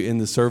for you in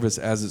the service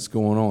as it's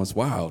going on. It's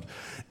wild.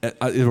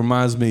 It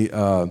reminds me,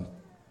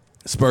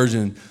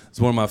 Spurgeon is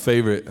one of my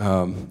favorite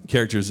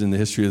characters in the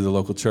history of the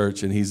local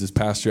church, and he's this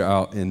pastor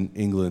out in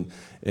England,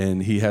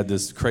 and he had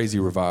this crazy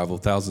revival.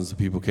 Thousands of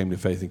people came to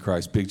faith in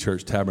Christ, big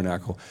church,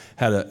 tabernacle.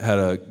 Had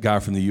a guy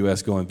from the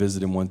U.S. go and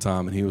visit him one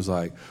time, and he was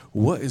like,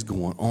 what is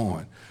going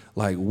on?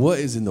 Like, what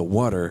is in the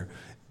water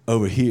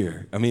over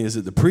here? I mean, is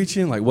it the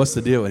preaching? Like, what's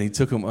the deal? And he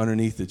took him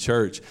underneath the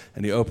church,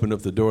 and he opened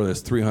up the door.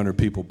 There's 300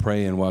 people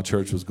praying while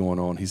church was going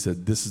on. He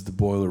said, this is the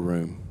boiler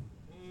room.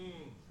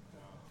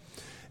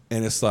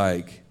 And it's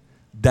like,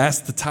 that's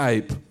the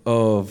type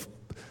of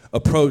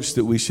approach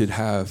that we should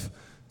have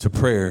to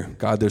prayer.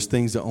 God, there's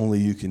things that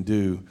only you can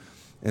do.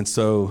 And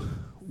so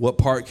what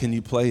part can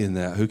you play in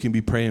that? Who can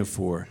be praying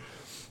for?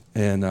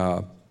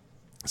 And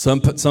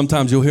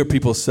sometimes you'll hear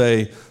people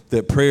say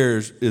that prayer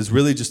is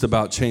really just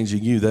about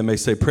changing you. They may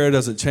say prayer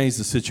doesn't change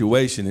the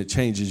situation, it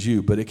changes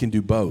you, but it can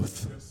do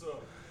both.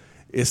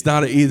 It's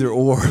not an either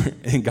or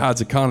in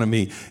God's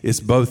economy. It's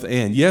both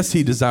and. Yes,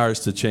 he desires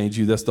to change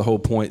you. That's the whole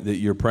point that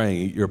you're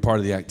praying. You're a part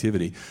of the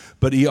activity.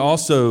 But he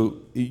also,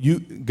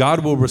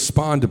 God will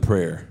respond to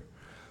prayer.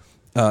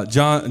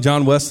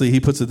 John Wesley, he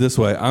puts it this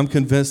way. I'm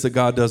convinced that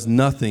God does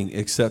nothing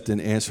except in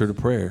answer to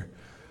prayer.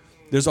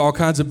 There's all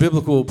kinds of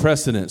biblical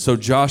precedent. So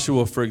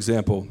Joshua, for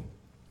example,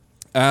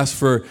 asked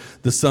for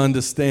the sun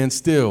to stand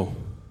still.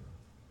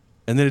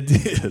 And then it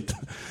did.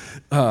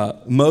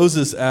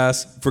 Moses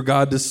asked for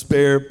God to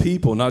spare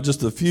people, not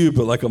just a few,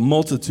 but like a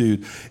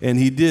multitude. And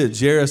he did.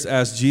 Jairus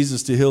asked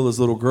Jesus to heal his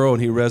little girl,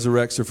 and he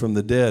resurrects her from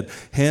the dead.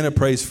 Hannah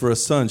prays for a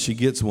son. She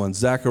gets one.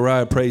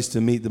 Zechariah prays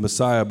to meet the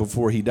Messiah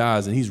before he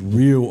dies. And he's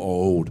real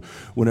old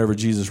whenever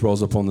Jesus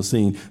rolls up on the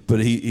scene.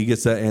 But he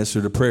gets that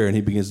answer to prayer, and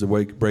he begins to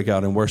break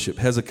out in worship.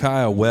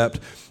 Hezekiah wept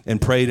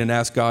and prayed and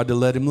asked God to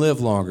let him live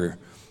longer.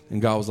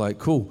 And God was like,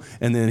 cool.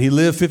 And then he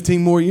lived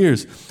 15 more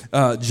years.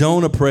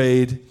 Jonah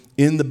prayed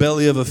in the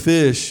belly of a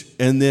fish,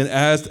 and then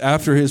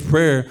after his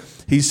prayer,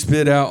 he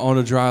spit out on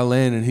a dry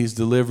land, and he's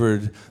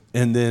delivered.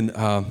 And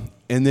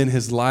then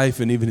his life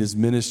and even his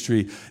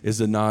ministry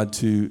is a nod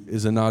to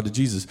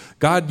Jesus.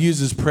 God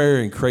uses prayer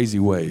in crazy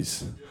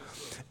ways,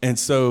 and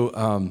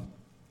so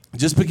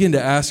just begin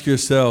to ask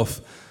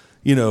yourself,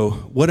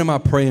 what am I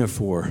praying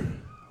for?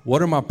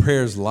 What are my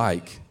prayers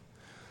like?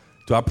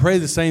 Do I pray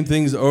the same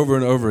things over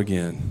and over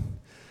again?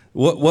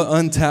 What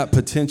untapped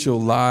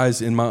potential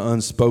lies in my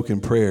unspoken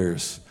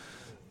prayers?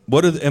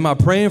 Am I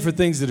praying for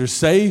things that are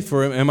safe,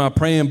 or am I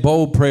praying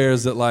bold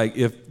prayers that, like,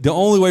 if the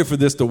only way for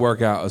this to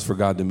work out is for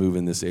God to move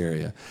in this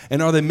area?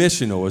 And are they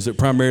missional? Is it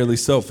primarily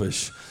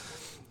selfish?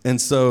 And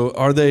so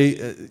are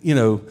they,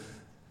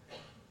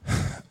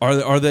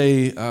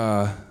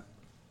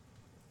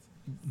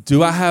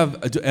 do I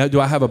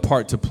have a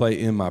part to play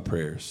in my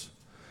prayers?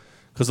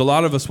 Because a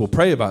lot of us will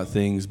pray about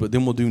things, but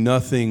then we'll do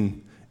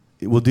nothing.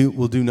 We'll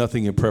do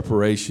nothing in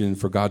preparation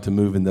for God to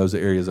move in those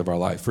areas of our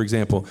life. For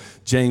example,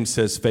 James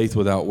says faith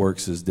without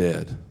works is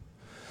dead.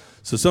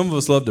 So some of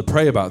us love to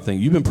pray about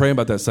things. You've been praying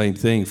about that same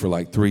thing for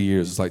like 3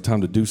 years. It's like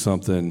time to do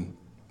something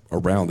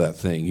around that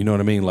thing. You know what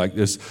I mean? Like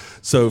this.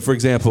 So for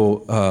example,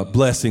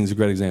 blessing is a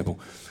great example.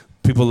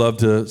 People love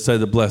to say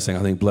the blessing.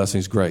 I think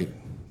blessing's great.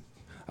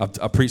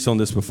 I preached on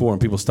this before,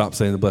 and people stop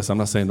saying the blessing. I'm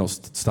not saying don't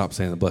stop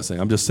saying the blessing.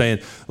 I'm just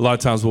saying a lot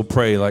of times we'll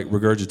pray like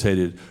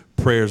regurgitated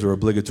prayers or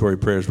obligatory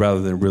prayers rather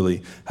than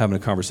really having a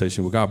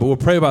conversation with God. But we'll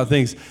pray about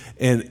things,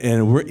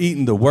 and we're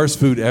eating the worst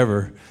food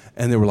ever,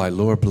 and then we're like,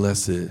 Lord,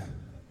 bless it.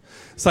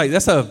 It's like,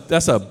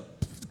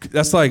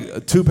 that's like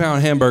a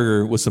 2-pound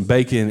hamburger with some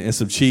bacon and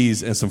some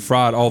cheese and some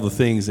fried, all the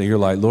things. And you're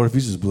like, Lord, if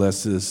you just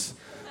bless this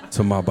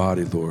to my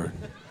body, Lord.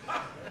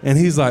 And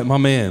he's like, my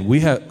man,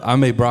 I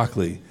made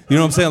broccoli. You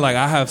know what I'm saying? Like,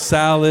 I have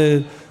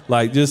salad.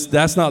 Like, just,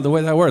 that's not the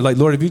way that works. Like,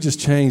 Lord, if you just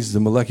change the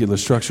molecular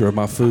structure of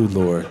my food,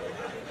 Lord.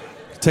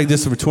 Take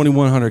this from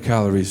 2,100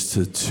 calories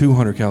to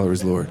 200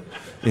 calories, Lord.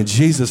 In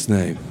Jesus'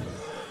 name.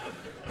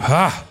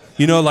 Ha!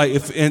 You know, like,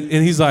 and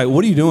he's like,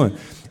 what are you doing?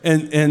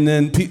 And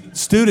then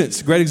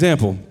students, great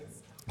example.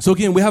 So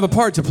again, we have a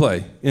part to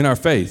play in our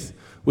faith,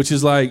 which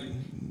is like,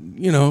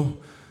 you know,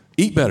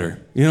 eat better.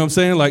 You know what I'm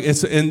saying? Like,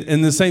 it's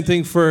and the same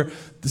thing for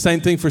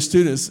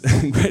students.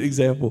 Great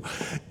example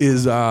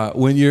is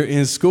when you're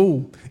in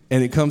school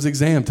and it comes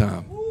exam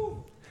time.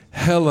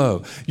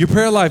 Hello, your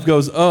prayer life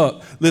goes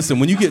up. Listen,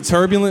 when you get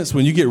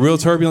real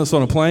turbulence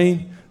on a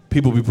plane,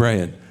 people be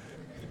praying.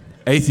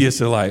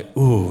 Atheists are like,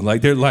 ooh,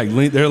 like they're like,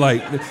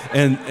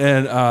 and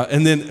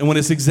then when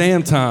it's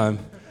exam time,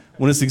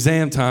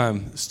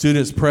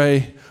 students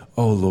pray,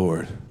 oh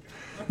Lord,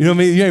 you know what I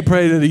mean? You ain't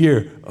prayed in a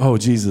year. Oh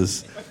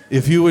Jesus,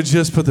 if you would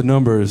just put the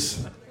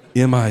numbers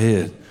in my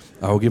head,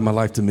 I will give my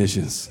life to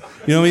missions.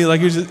 You know what I mean?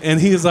 Like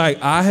and he's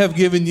like, I have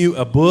given you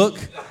a book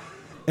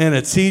and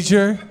a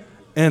teacher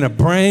and a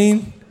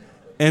brain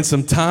and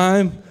some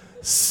time.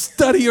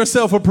 Study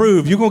yourself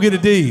approved. You're going to get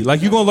a D.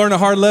 Like, you're going to learn a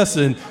hard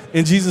lesson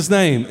in Jesus'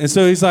 name. And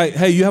so he's like,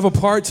 hey, you have a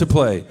part to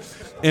play.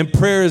 And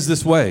prayer is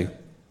this way.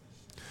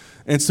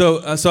 And so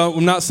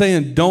I'm not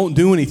saying don't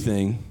do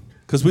anything,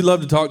 because we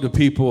love to talk to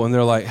people and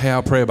they're like, hey,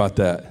 I'll pray about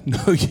that. No,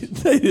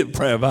 they didn't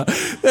pray about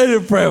that.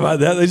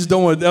 They just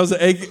don't want, that was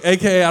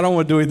AKA, I don't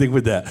want to do anything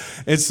with that.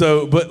 And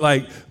so, but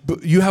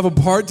you have a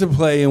part to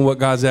play in what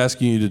God's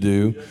asking you to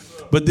do.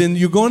 But then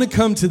you're going to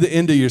come to the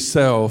end of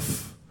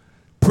yourself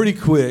pretty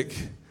quick.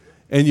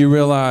 And you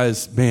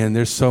realize, man,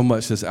 there's so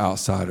much that's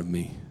outside of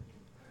me.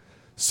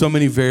 So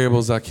many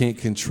variables I can't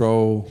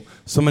control.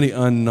 So many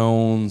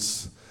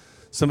unknowns.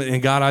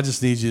 And God, I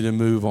just need you to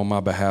move on my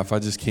behalf. I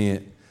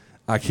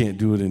can't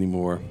do it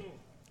anymore.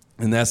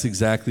 And that's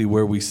exactly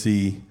where we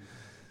see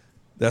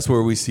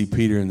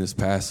Peter in this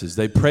passage.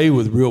 They pray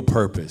with real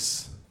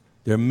purpose.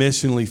 They're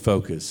missionally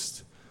focused.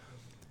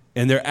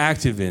 And they're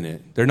active in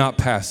it. They're not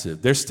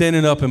passive. They're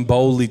standing up and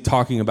boldly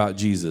talking about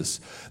Jesus.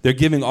 They're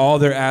giving all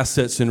their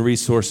assets and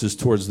resources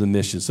towards the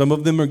mission. Some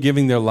of them are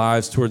giving their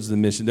lives towards the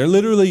mission. They're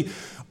literally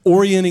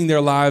orienting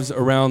their lives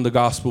around the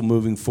gospel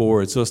moving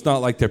forward. So it's not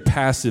like they're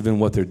passive in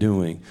what they're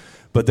doing,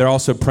 but they're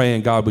also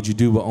praying, God, would you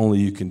do what only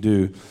you can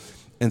do?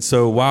 And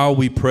so while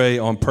we pray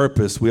on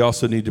purpose, we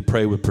also need to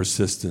pray with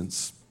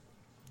persistence.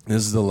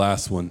 This is the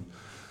last one.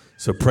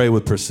 So pray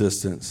with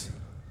persistence.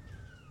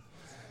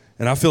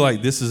 And I feel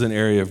like this is an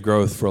area of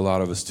growth for a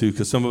lot of us too,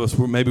 because some of us,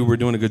 maybe we're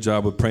doing a good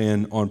job of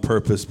praying on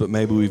purpose, but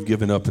maybe we've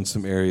given up in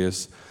some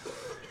areas.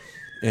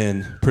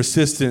 And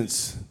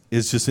persistence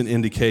is just an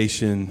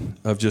indication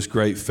of just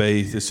great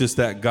faith. It's just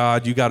that,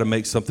 God, you got to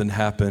make something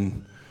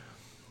happen.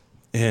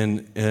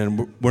 And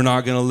we're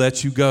not going to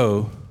let you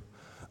go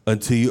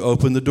until you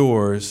open the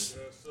doors,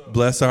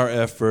 bless our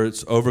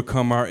efforts,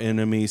 overcome our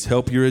enemies,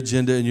 help your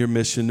agenda and your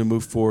mission to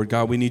move forward.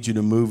 God, we need you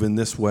to move in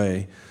this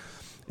way.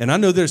 And I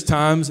know there's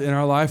times in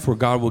our life where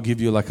God will give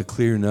you like a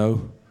clear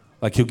no.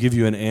 Like he'll give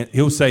you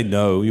he'll say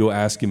no. You'll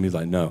ask him, he's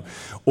like no.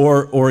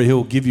 Or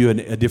he'll give you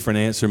a different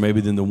answer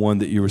maybe than the one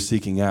that you were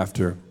seeking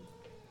after.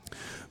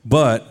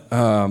 But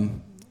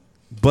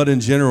in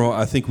general,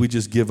 I think we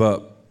just give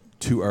up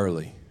too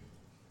early.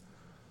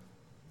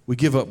 We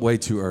give up way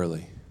too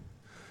early.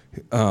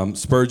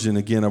 Spurgeon,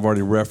 again, I've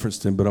already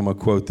referenced him, but I'm going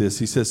to quote this.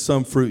 He says,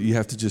 some fruit you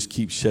have to just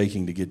keep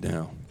shaking to get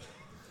down.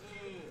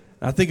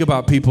 I think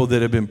about people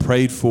that have been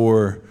prayed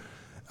for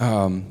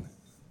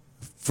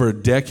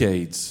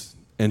decades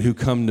and who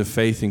come to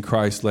faith in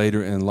Christ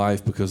later in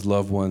life because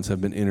loved ones have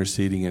been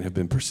interceding and have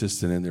been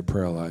persistent in their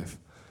prayer life.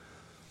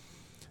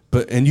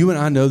 And you and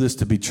I know this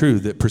to be true,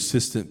 that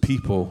persistent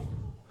people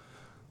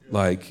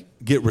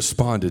get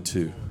responded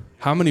to.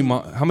 How many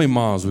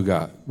moms we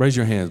got? Raise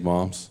your hands,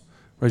 moms.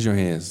 Raise your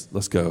hands.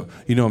 Let's go.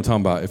 You know what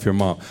I'm talking about if you're a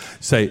mom.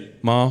 Say,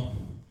 Mom,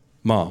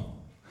 Mom,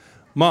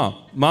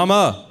 Mom,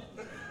 Mama,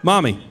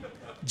 Mommy.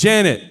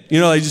 Janet,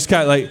 they just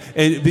kind of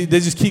and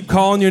they just keep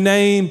calling your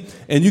name,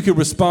 and you can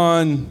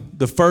respond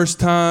the first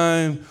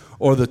time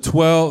or the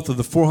 12th or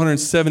the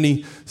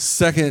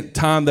 472nd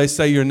time they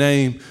say your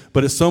name,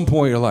 but at some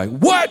point you're like,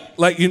 what?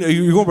 You're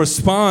going to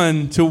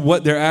respond to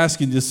what they're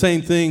asking, the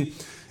same thing.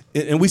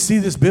 And we see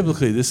this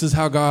biblically. This is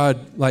how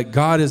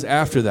God is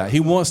after that.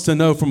 He wants to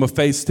know from a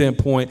faith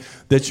standpoint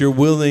that you're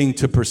willing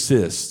to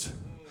persist,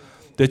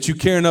 that you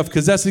care enough,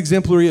 because that's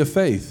exemplary of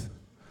faith.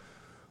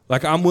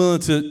 I'm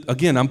willing to,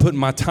 again, I'm putting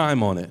my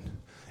time on it.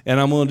 And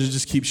I'm willing to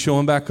just keep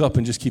showing back up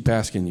and just keep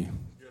asking you.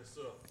 Yes,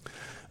 sir.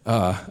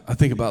 I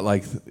think about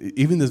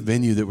even this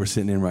venue that we're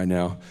sitting in right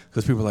now,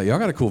 because people are like, y'all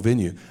got a cool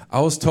venue. I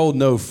was told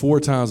no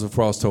 4 times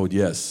before I was told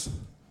yes.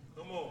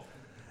 Come on.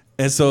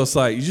 And so it's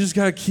you just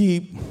got to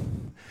keep,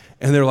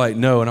 And they're like,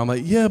 no. And I'm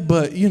like, yeah,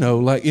 but,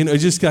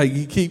 just got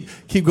you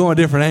keep going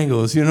different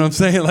angles. You know what I'm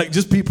saying? Like,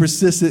 just be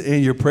persistent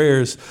in your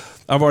prayers.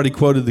 I've already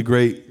quoted the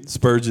great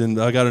Spurgeon.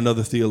 I got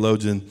another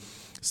theologian.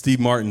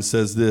 Steve Martin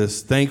says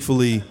this: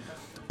 thankfully,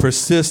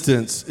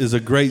 persistence is a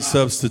great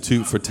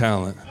substitute for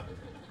talent.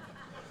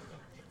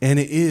 And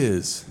it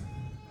is.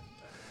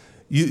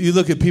 You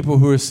look at people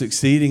who are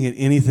succeeding at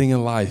anything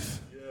in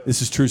life.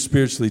 This is true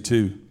spiritually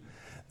too.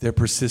 They're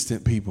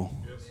persistent people.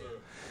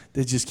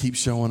 They just keep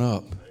showing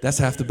up. That's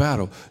half the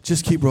battle.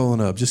 Just keep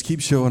rolling up. Just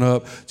keep showing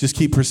up. Just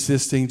keep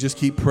persisting. Just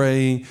keep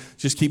praying.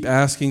 Just keep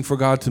asking for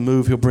God to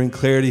move. He'll bring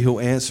clarity.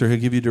 He'll answer. He'll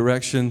give you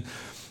direction.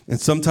 And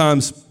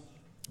sometimes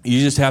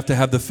you just have to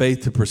have the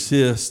faith to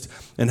persist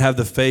and have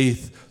the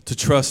faith to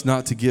trust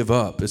not to give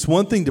up. It's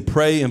one thing to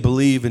pray and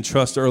believe and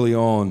trust early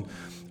on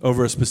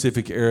over a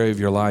specific area of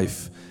your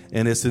life.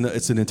 And it's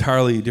an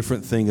entirely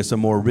different thing. It's a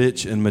more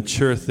rich and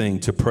mature thing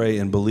to pray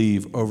and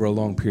believe over a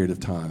long period of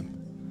time.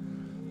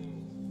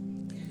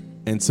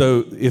 And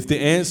so if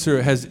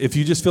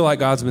you just feel like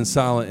God's been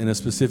silent in a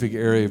specific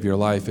area of your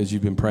life as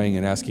you've been praying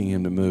and asking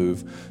him to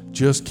move,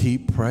 just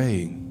keep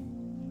praying.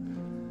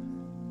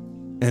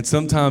 And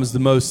sometimes the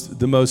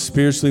most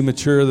spiritually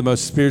mature, the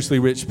most spiritually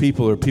rich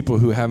people are people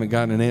who haven't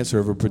gotten an answer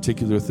of a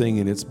particular thing,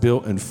 and it's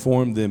built and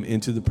formed them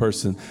into the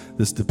person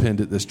that's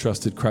dependent, that's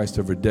trusted Christ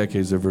over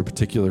decades, over a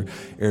particular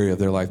area of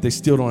their life. They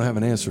still don't have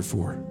an answer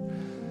for.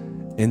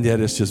 And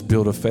yet it's just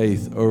built a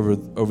faith over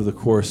the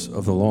course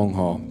of the long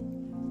haul.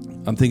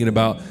 I'm thinking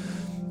about,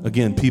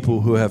 again,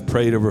 people who have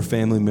prayed over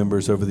family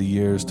members over the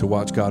years to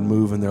watch God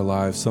move in their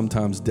lives,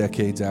 sometimes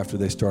decades after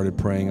they started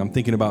praying. I'm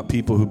thinking about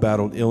people who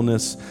battled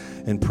illness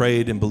and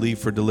prayed and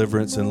believed for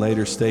deliverance in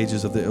later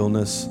stages of the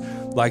illness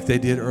like they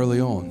did early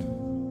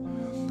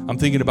on. I'm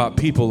thinking about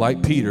people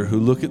like Peter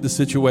who look at the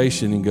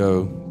situation and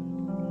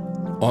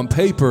go, on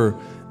paper,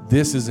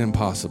 this is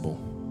impossible.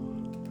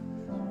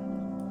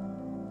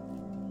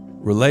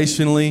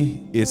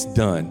 Relationally, it's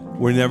done.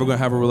 We're never going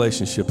to have a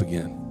relationship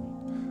again.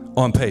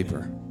 On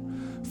paper.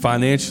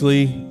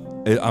 Financially,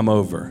 I'm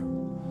over.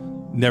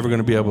 Never going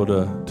to be able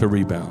to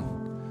rebound.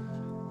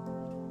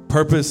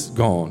 Purpose,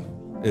 gone.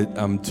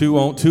 I'm too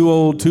old,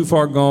 too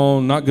far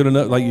gone, not good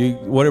enough,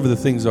 whatever the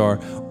things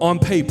are on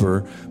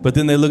paper. But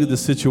then they look at the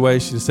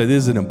situation and say,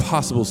 this is an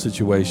impossible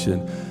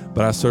situation,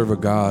 but I serve a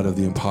God of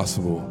the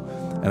impossible.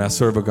 And I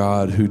serve a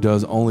God who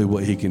does only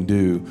what he can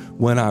do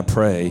when I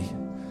pray.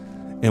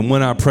 And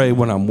when I pray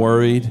when I'm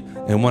worried,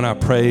 and when I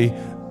pray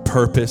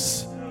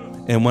purpose,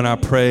 and when I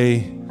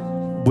pray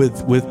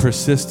with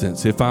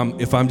persistence, if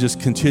I'm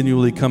just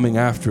continually coming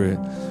after it.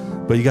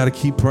 But you got to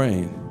keep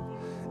praying.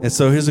 And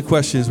so here's the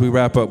question as we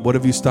wrap up. What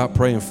have you stopped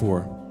praying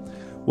for?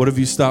 What have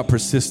you stopped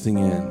persisting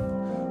in?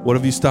 What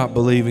have you stopped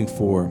believing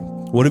for?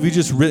 What have you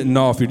just written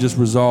off? You're just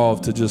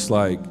resolved to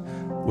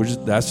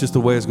that's just the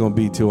way it's going to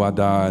be till I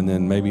die, and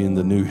then maybe in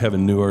the new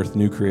heaven, new earth,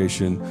 new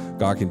creation,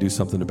 God can do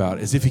something about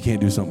it. As if he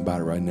can't do something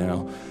about it right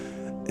now.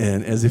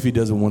 And as if he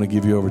doesn't want to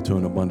give you over to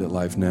an abundant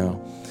life now.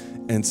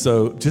 And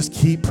so just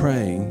keep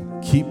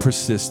praying, keep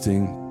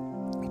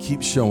persisting,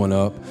 keep showing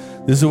up.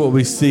 This is what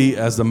we see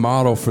as the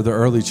model for the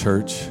early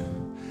church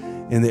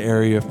in the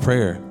area of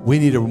prayer. We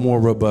need a more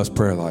robust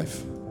prayer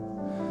life.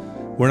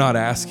 We're not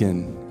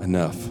asking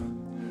enough.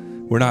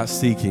 We're not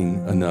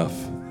seeking enough.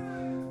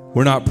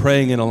 We're not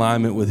praying in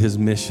alignment with his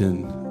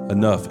mission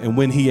enough. And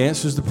when he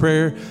answers the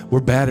prayer,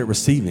 we're bad at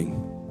receiving.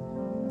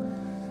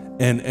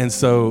 And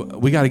so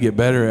we got to get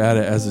better at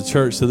it as a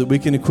church so that we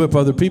can equip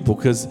other people,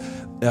 because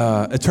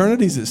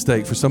eternity's at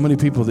stake for so many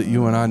people that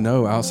you and I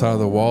know outside of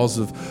the walls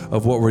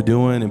of what we're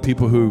doing, and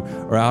people who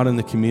are out in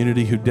the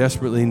community who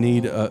desperately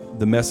need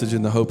the message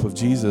and the hope of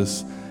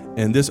Jesus.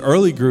 And this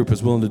early group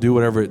is willing to do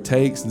whatever it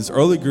takes. And this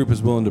early group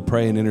is willing to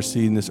pray and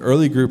intercede. And this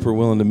early group are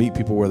willing to meet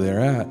people where they're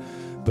at.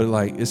 But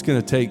it's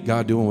going to take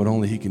God doing what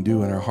only he can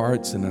do in our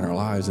hearts and in our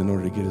lives in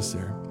order to get us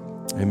there.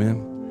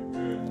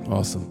 Amen.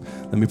 Awesome.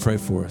 Let me pray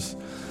for us.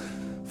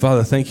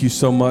 Father, thank you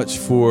so much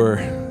for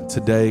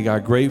today.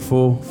 God,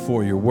 grateful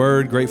for your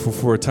word, grateful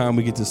for a time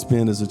we get to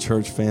spend as a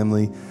church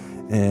family.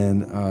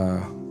 And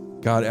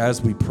God,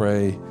 as we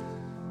pray,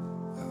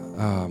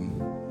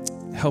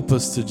 help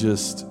us to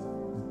just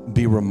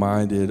be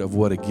reminded of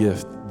what a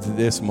gift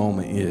this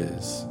moment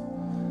is,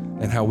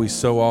 and how we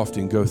so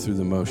often go through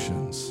the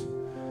motions,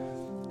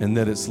 and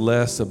that it's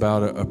less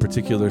about a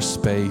particular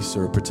space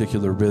or a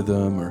particular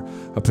rhythm or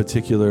a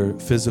particular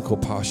physical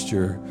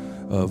posture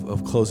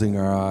of closing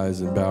our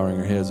eyes and bowing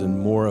our heads, and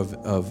more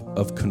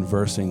of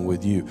conversing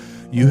with you.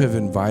 You have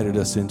invited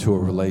us into a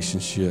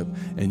relationship,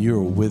 and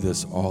you're with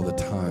us all the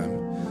time.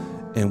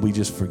 And we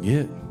just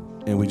forget,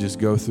 and we just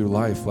go through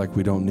life like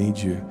we don't need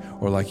you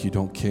or like you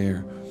don't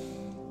care.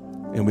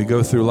 And we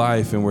go through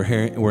life and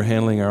we're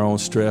handling our own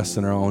stress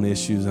and our own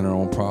issues and our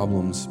own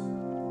problems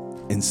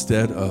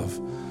instead of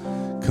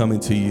coming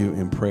to you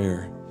in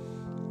prayer.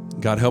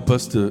 God, help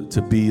us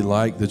to be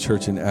like the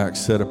church in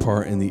Acts, set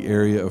apart in the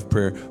area of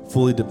prayer,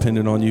 fully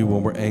dependent on you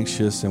when we're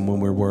anxious and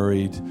when we're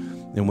worried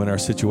and when our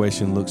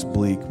situation looks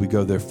bleak. We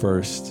go there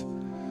first.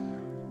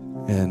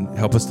 And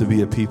help us to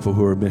be a people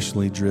who are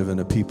missionally driven,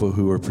 a people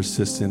who are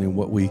persistent in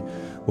what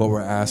we're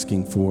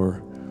asking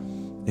for,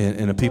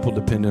 and a people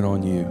dependent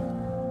on you.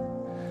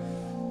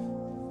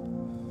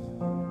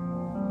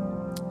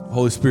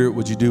 Holy Spirit,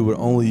 would you do what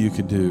only you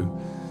could do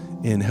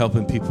in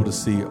helping people to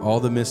see all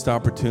the missed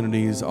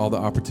opportunities, all the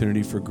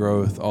opportunity for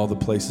growth, all the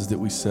places that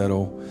we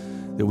settle,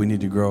 that we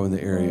need to grow in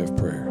the area of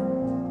prayer.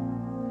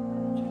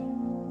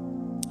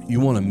 You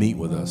want to meet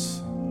with us,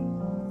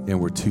 and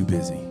we're too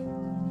busy.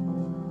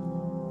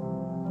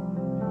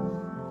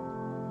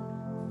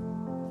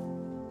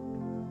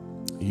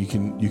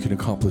 You can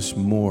accomplish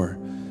more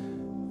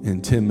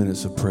in 10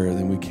 minutes of prayer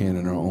than we can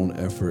in our own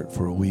effort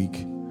for a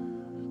week.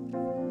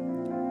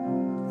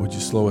 Would you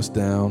slow us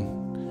down?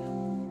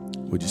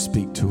 Would you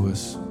speak to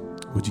us?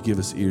 Would you give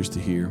us ears to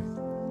hear?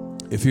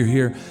 If you're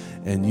here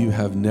and you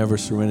have never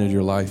surrendered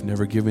your life,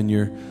 never given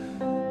your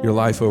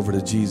life over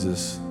to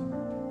Jesus,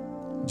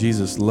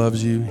 Jesus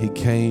loves you. He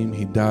came.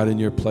 He died in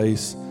your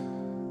place.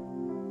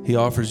 He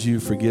offers you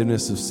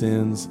forgiveness of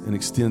sins and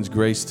extends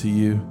grace to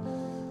you.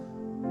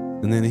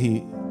 And then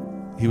he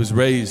was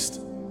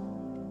raised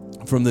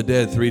from the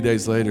dead 3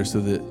 days later so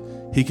that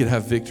he could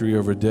have victory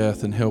over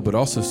death and hell, but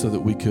also so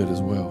that we could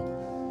as well.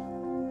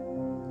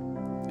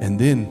 And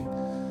then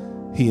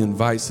he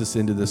invites us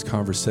into this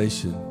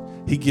conversation.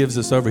 He gives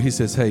us over. He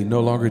says, hey,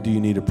 no longer do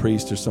you need a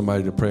priest or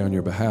somebody to pray on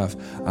your behalf.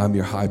 I'm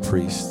your high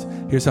priest.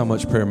 Here's how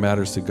much prayer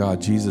matters to God.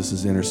 Jesus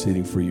is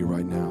interceding for you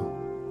right now.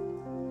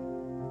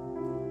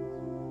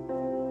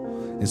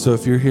 And so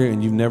if you're here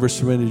and you've never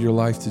surrendered your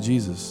life to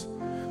Jesus,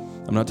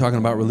 I'm not talking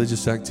about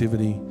religious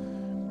activity.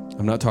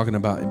 I'm not talking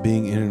about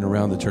being in and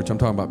around the church. I'm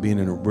talking about being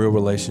in a real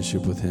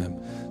relationship with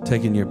him.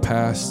 Taking your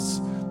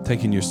pasts,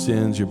 taking your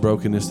sins, your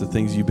brokenness, the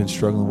things you've been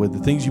struggling with, the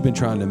things you've been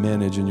trying to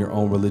manage in your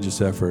own religious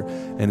effort,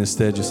 and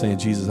instead just saying,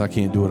 Jesus, I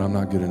can't do it. I'm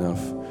not good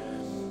enough.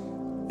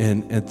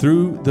 And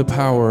through the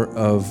power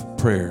of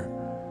prayer,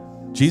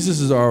 Jesus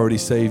has already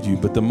saved you,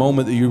 but the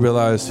moment that you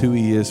realize who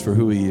he is for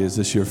who he is,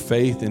 it's your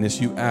faith and it's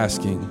you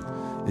asking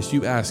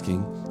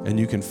and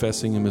you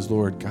confessing him as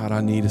Lord. God, I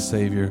need a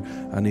Savior.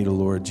 I need a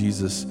Lord.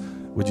 Jesus,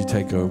 would you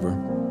take over?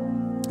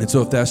 And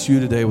so if that's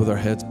you today with our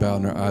heads bowed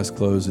and our eyes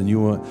closed and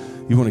you want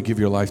to give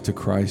your life to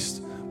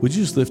Christ, would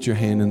you just lift your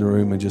hand in the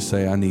room and just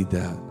say, I need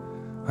that.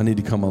 I need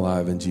to come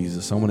alive in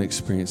Jesus. I want to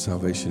experience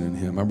salvation in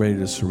him. I'm ready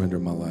to surrender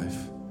my life.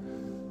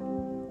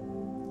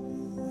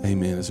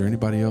 Amen. Is there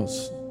anybody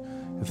else?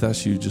 If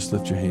that's you, just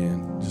lift your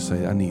hand. Just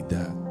say, I need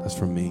that. That's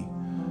for me.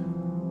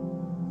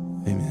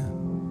 Amen.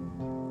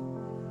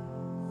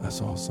 That's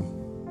awesome.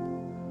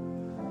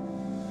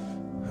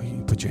 You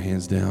can put your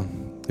hands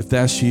down. If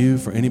that's you,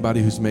 for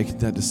anybody who's making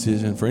that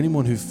decision, for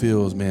anyone who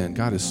feels, man,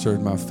 God has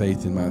stirred my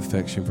faith and my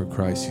affection for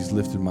Christ. He's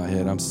lifted my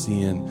head. I'm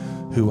seeing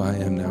who I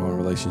am now in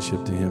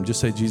relationship to him. Just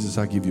say, Jesus,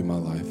 I give you my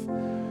life.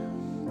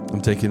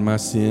 I'm taking my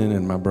sin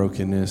and my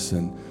brokenness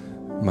and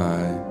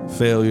my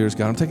failures.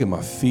 God, I'm taking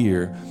my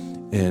fear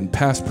and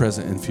past,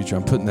 present, and future.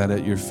 I'm putting that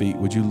at your feet.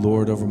 Would you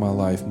lord over my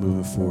life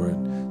moving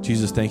forward?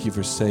 Jesus, thank you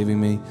for saving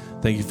me.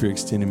 Thank you for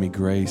extending me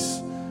grace.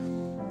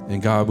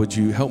 And God, would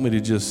you help me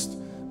to just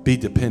be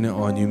dependent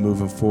on you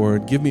moving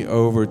forward? Give me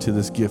over to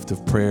this gift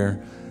of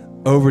prayer,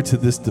 over to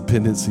this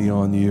dependency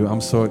on you. I'm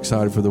so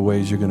excited for the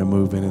ways you're going to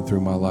move in and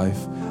through my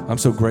life. I'm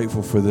so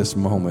grateful for this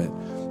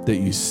moment that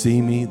you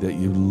see me, that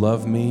you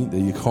love me, that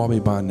you call me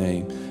by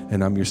name,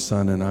 and I'm your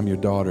son and I'm your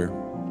daughter.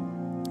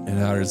 And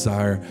our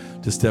desire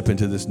to step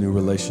into this new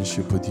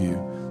relationship with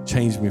you.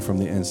 Change me from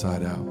the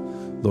inside out.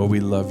 Lord, we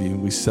love you.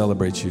 We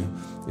celebrate you.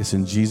 It's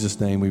in Jesus'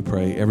 name we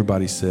pray.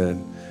 Everybody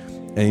said,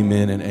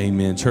 amen and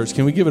amen. Church,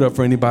 can we give it up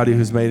for anybody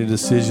who's made a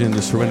decision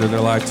to surrender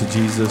their life to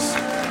Jesus?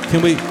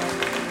 Can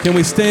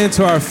we stand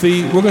to our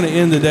feet? We're going to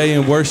end the day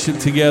in worship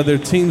together.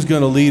 Team's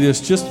going to lead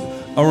us. Just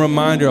a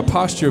reminder, a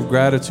posture of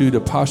gratitude,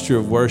 a posture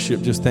of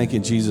worship, just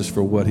thanking Jesus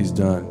for what he's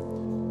done.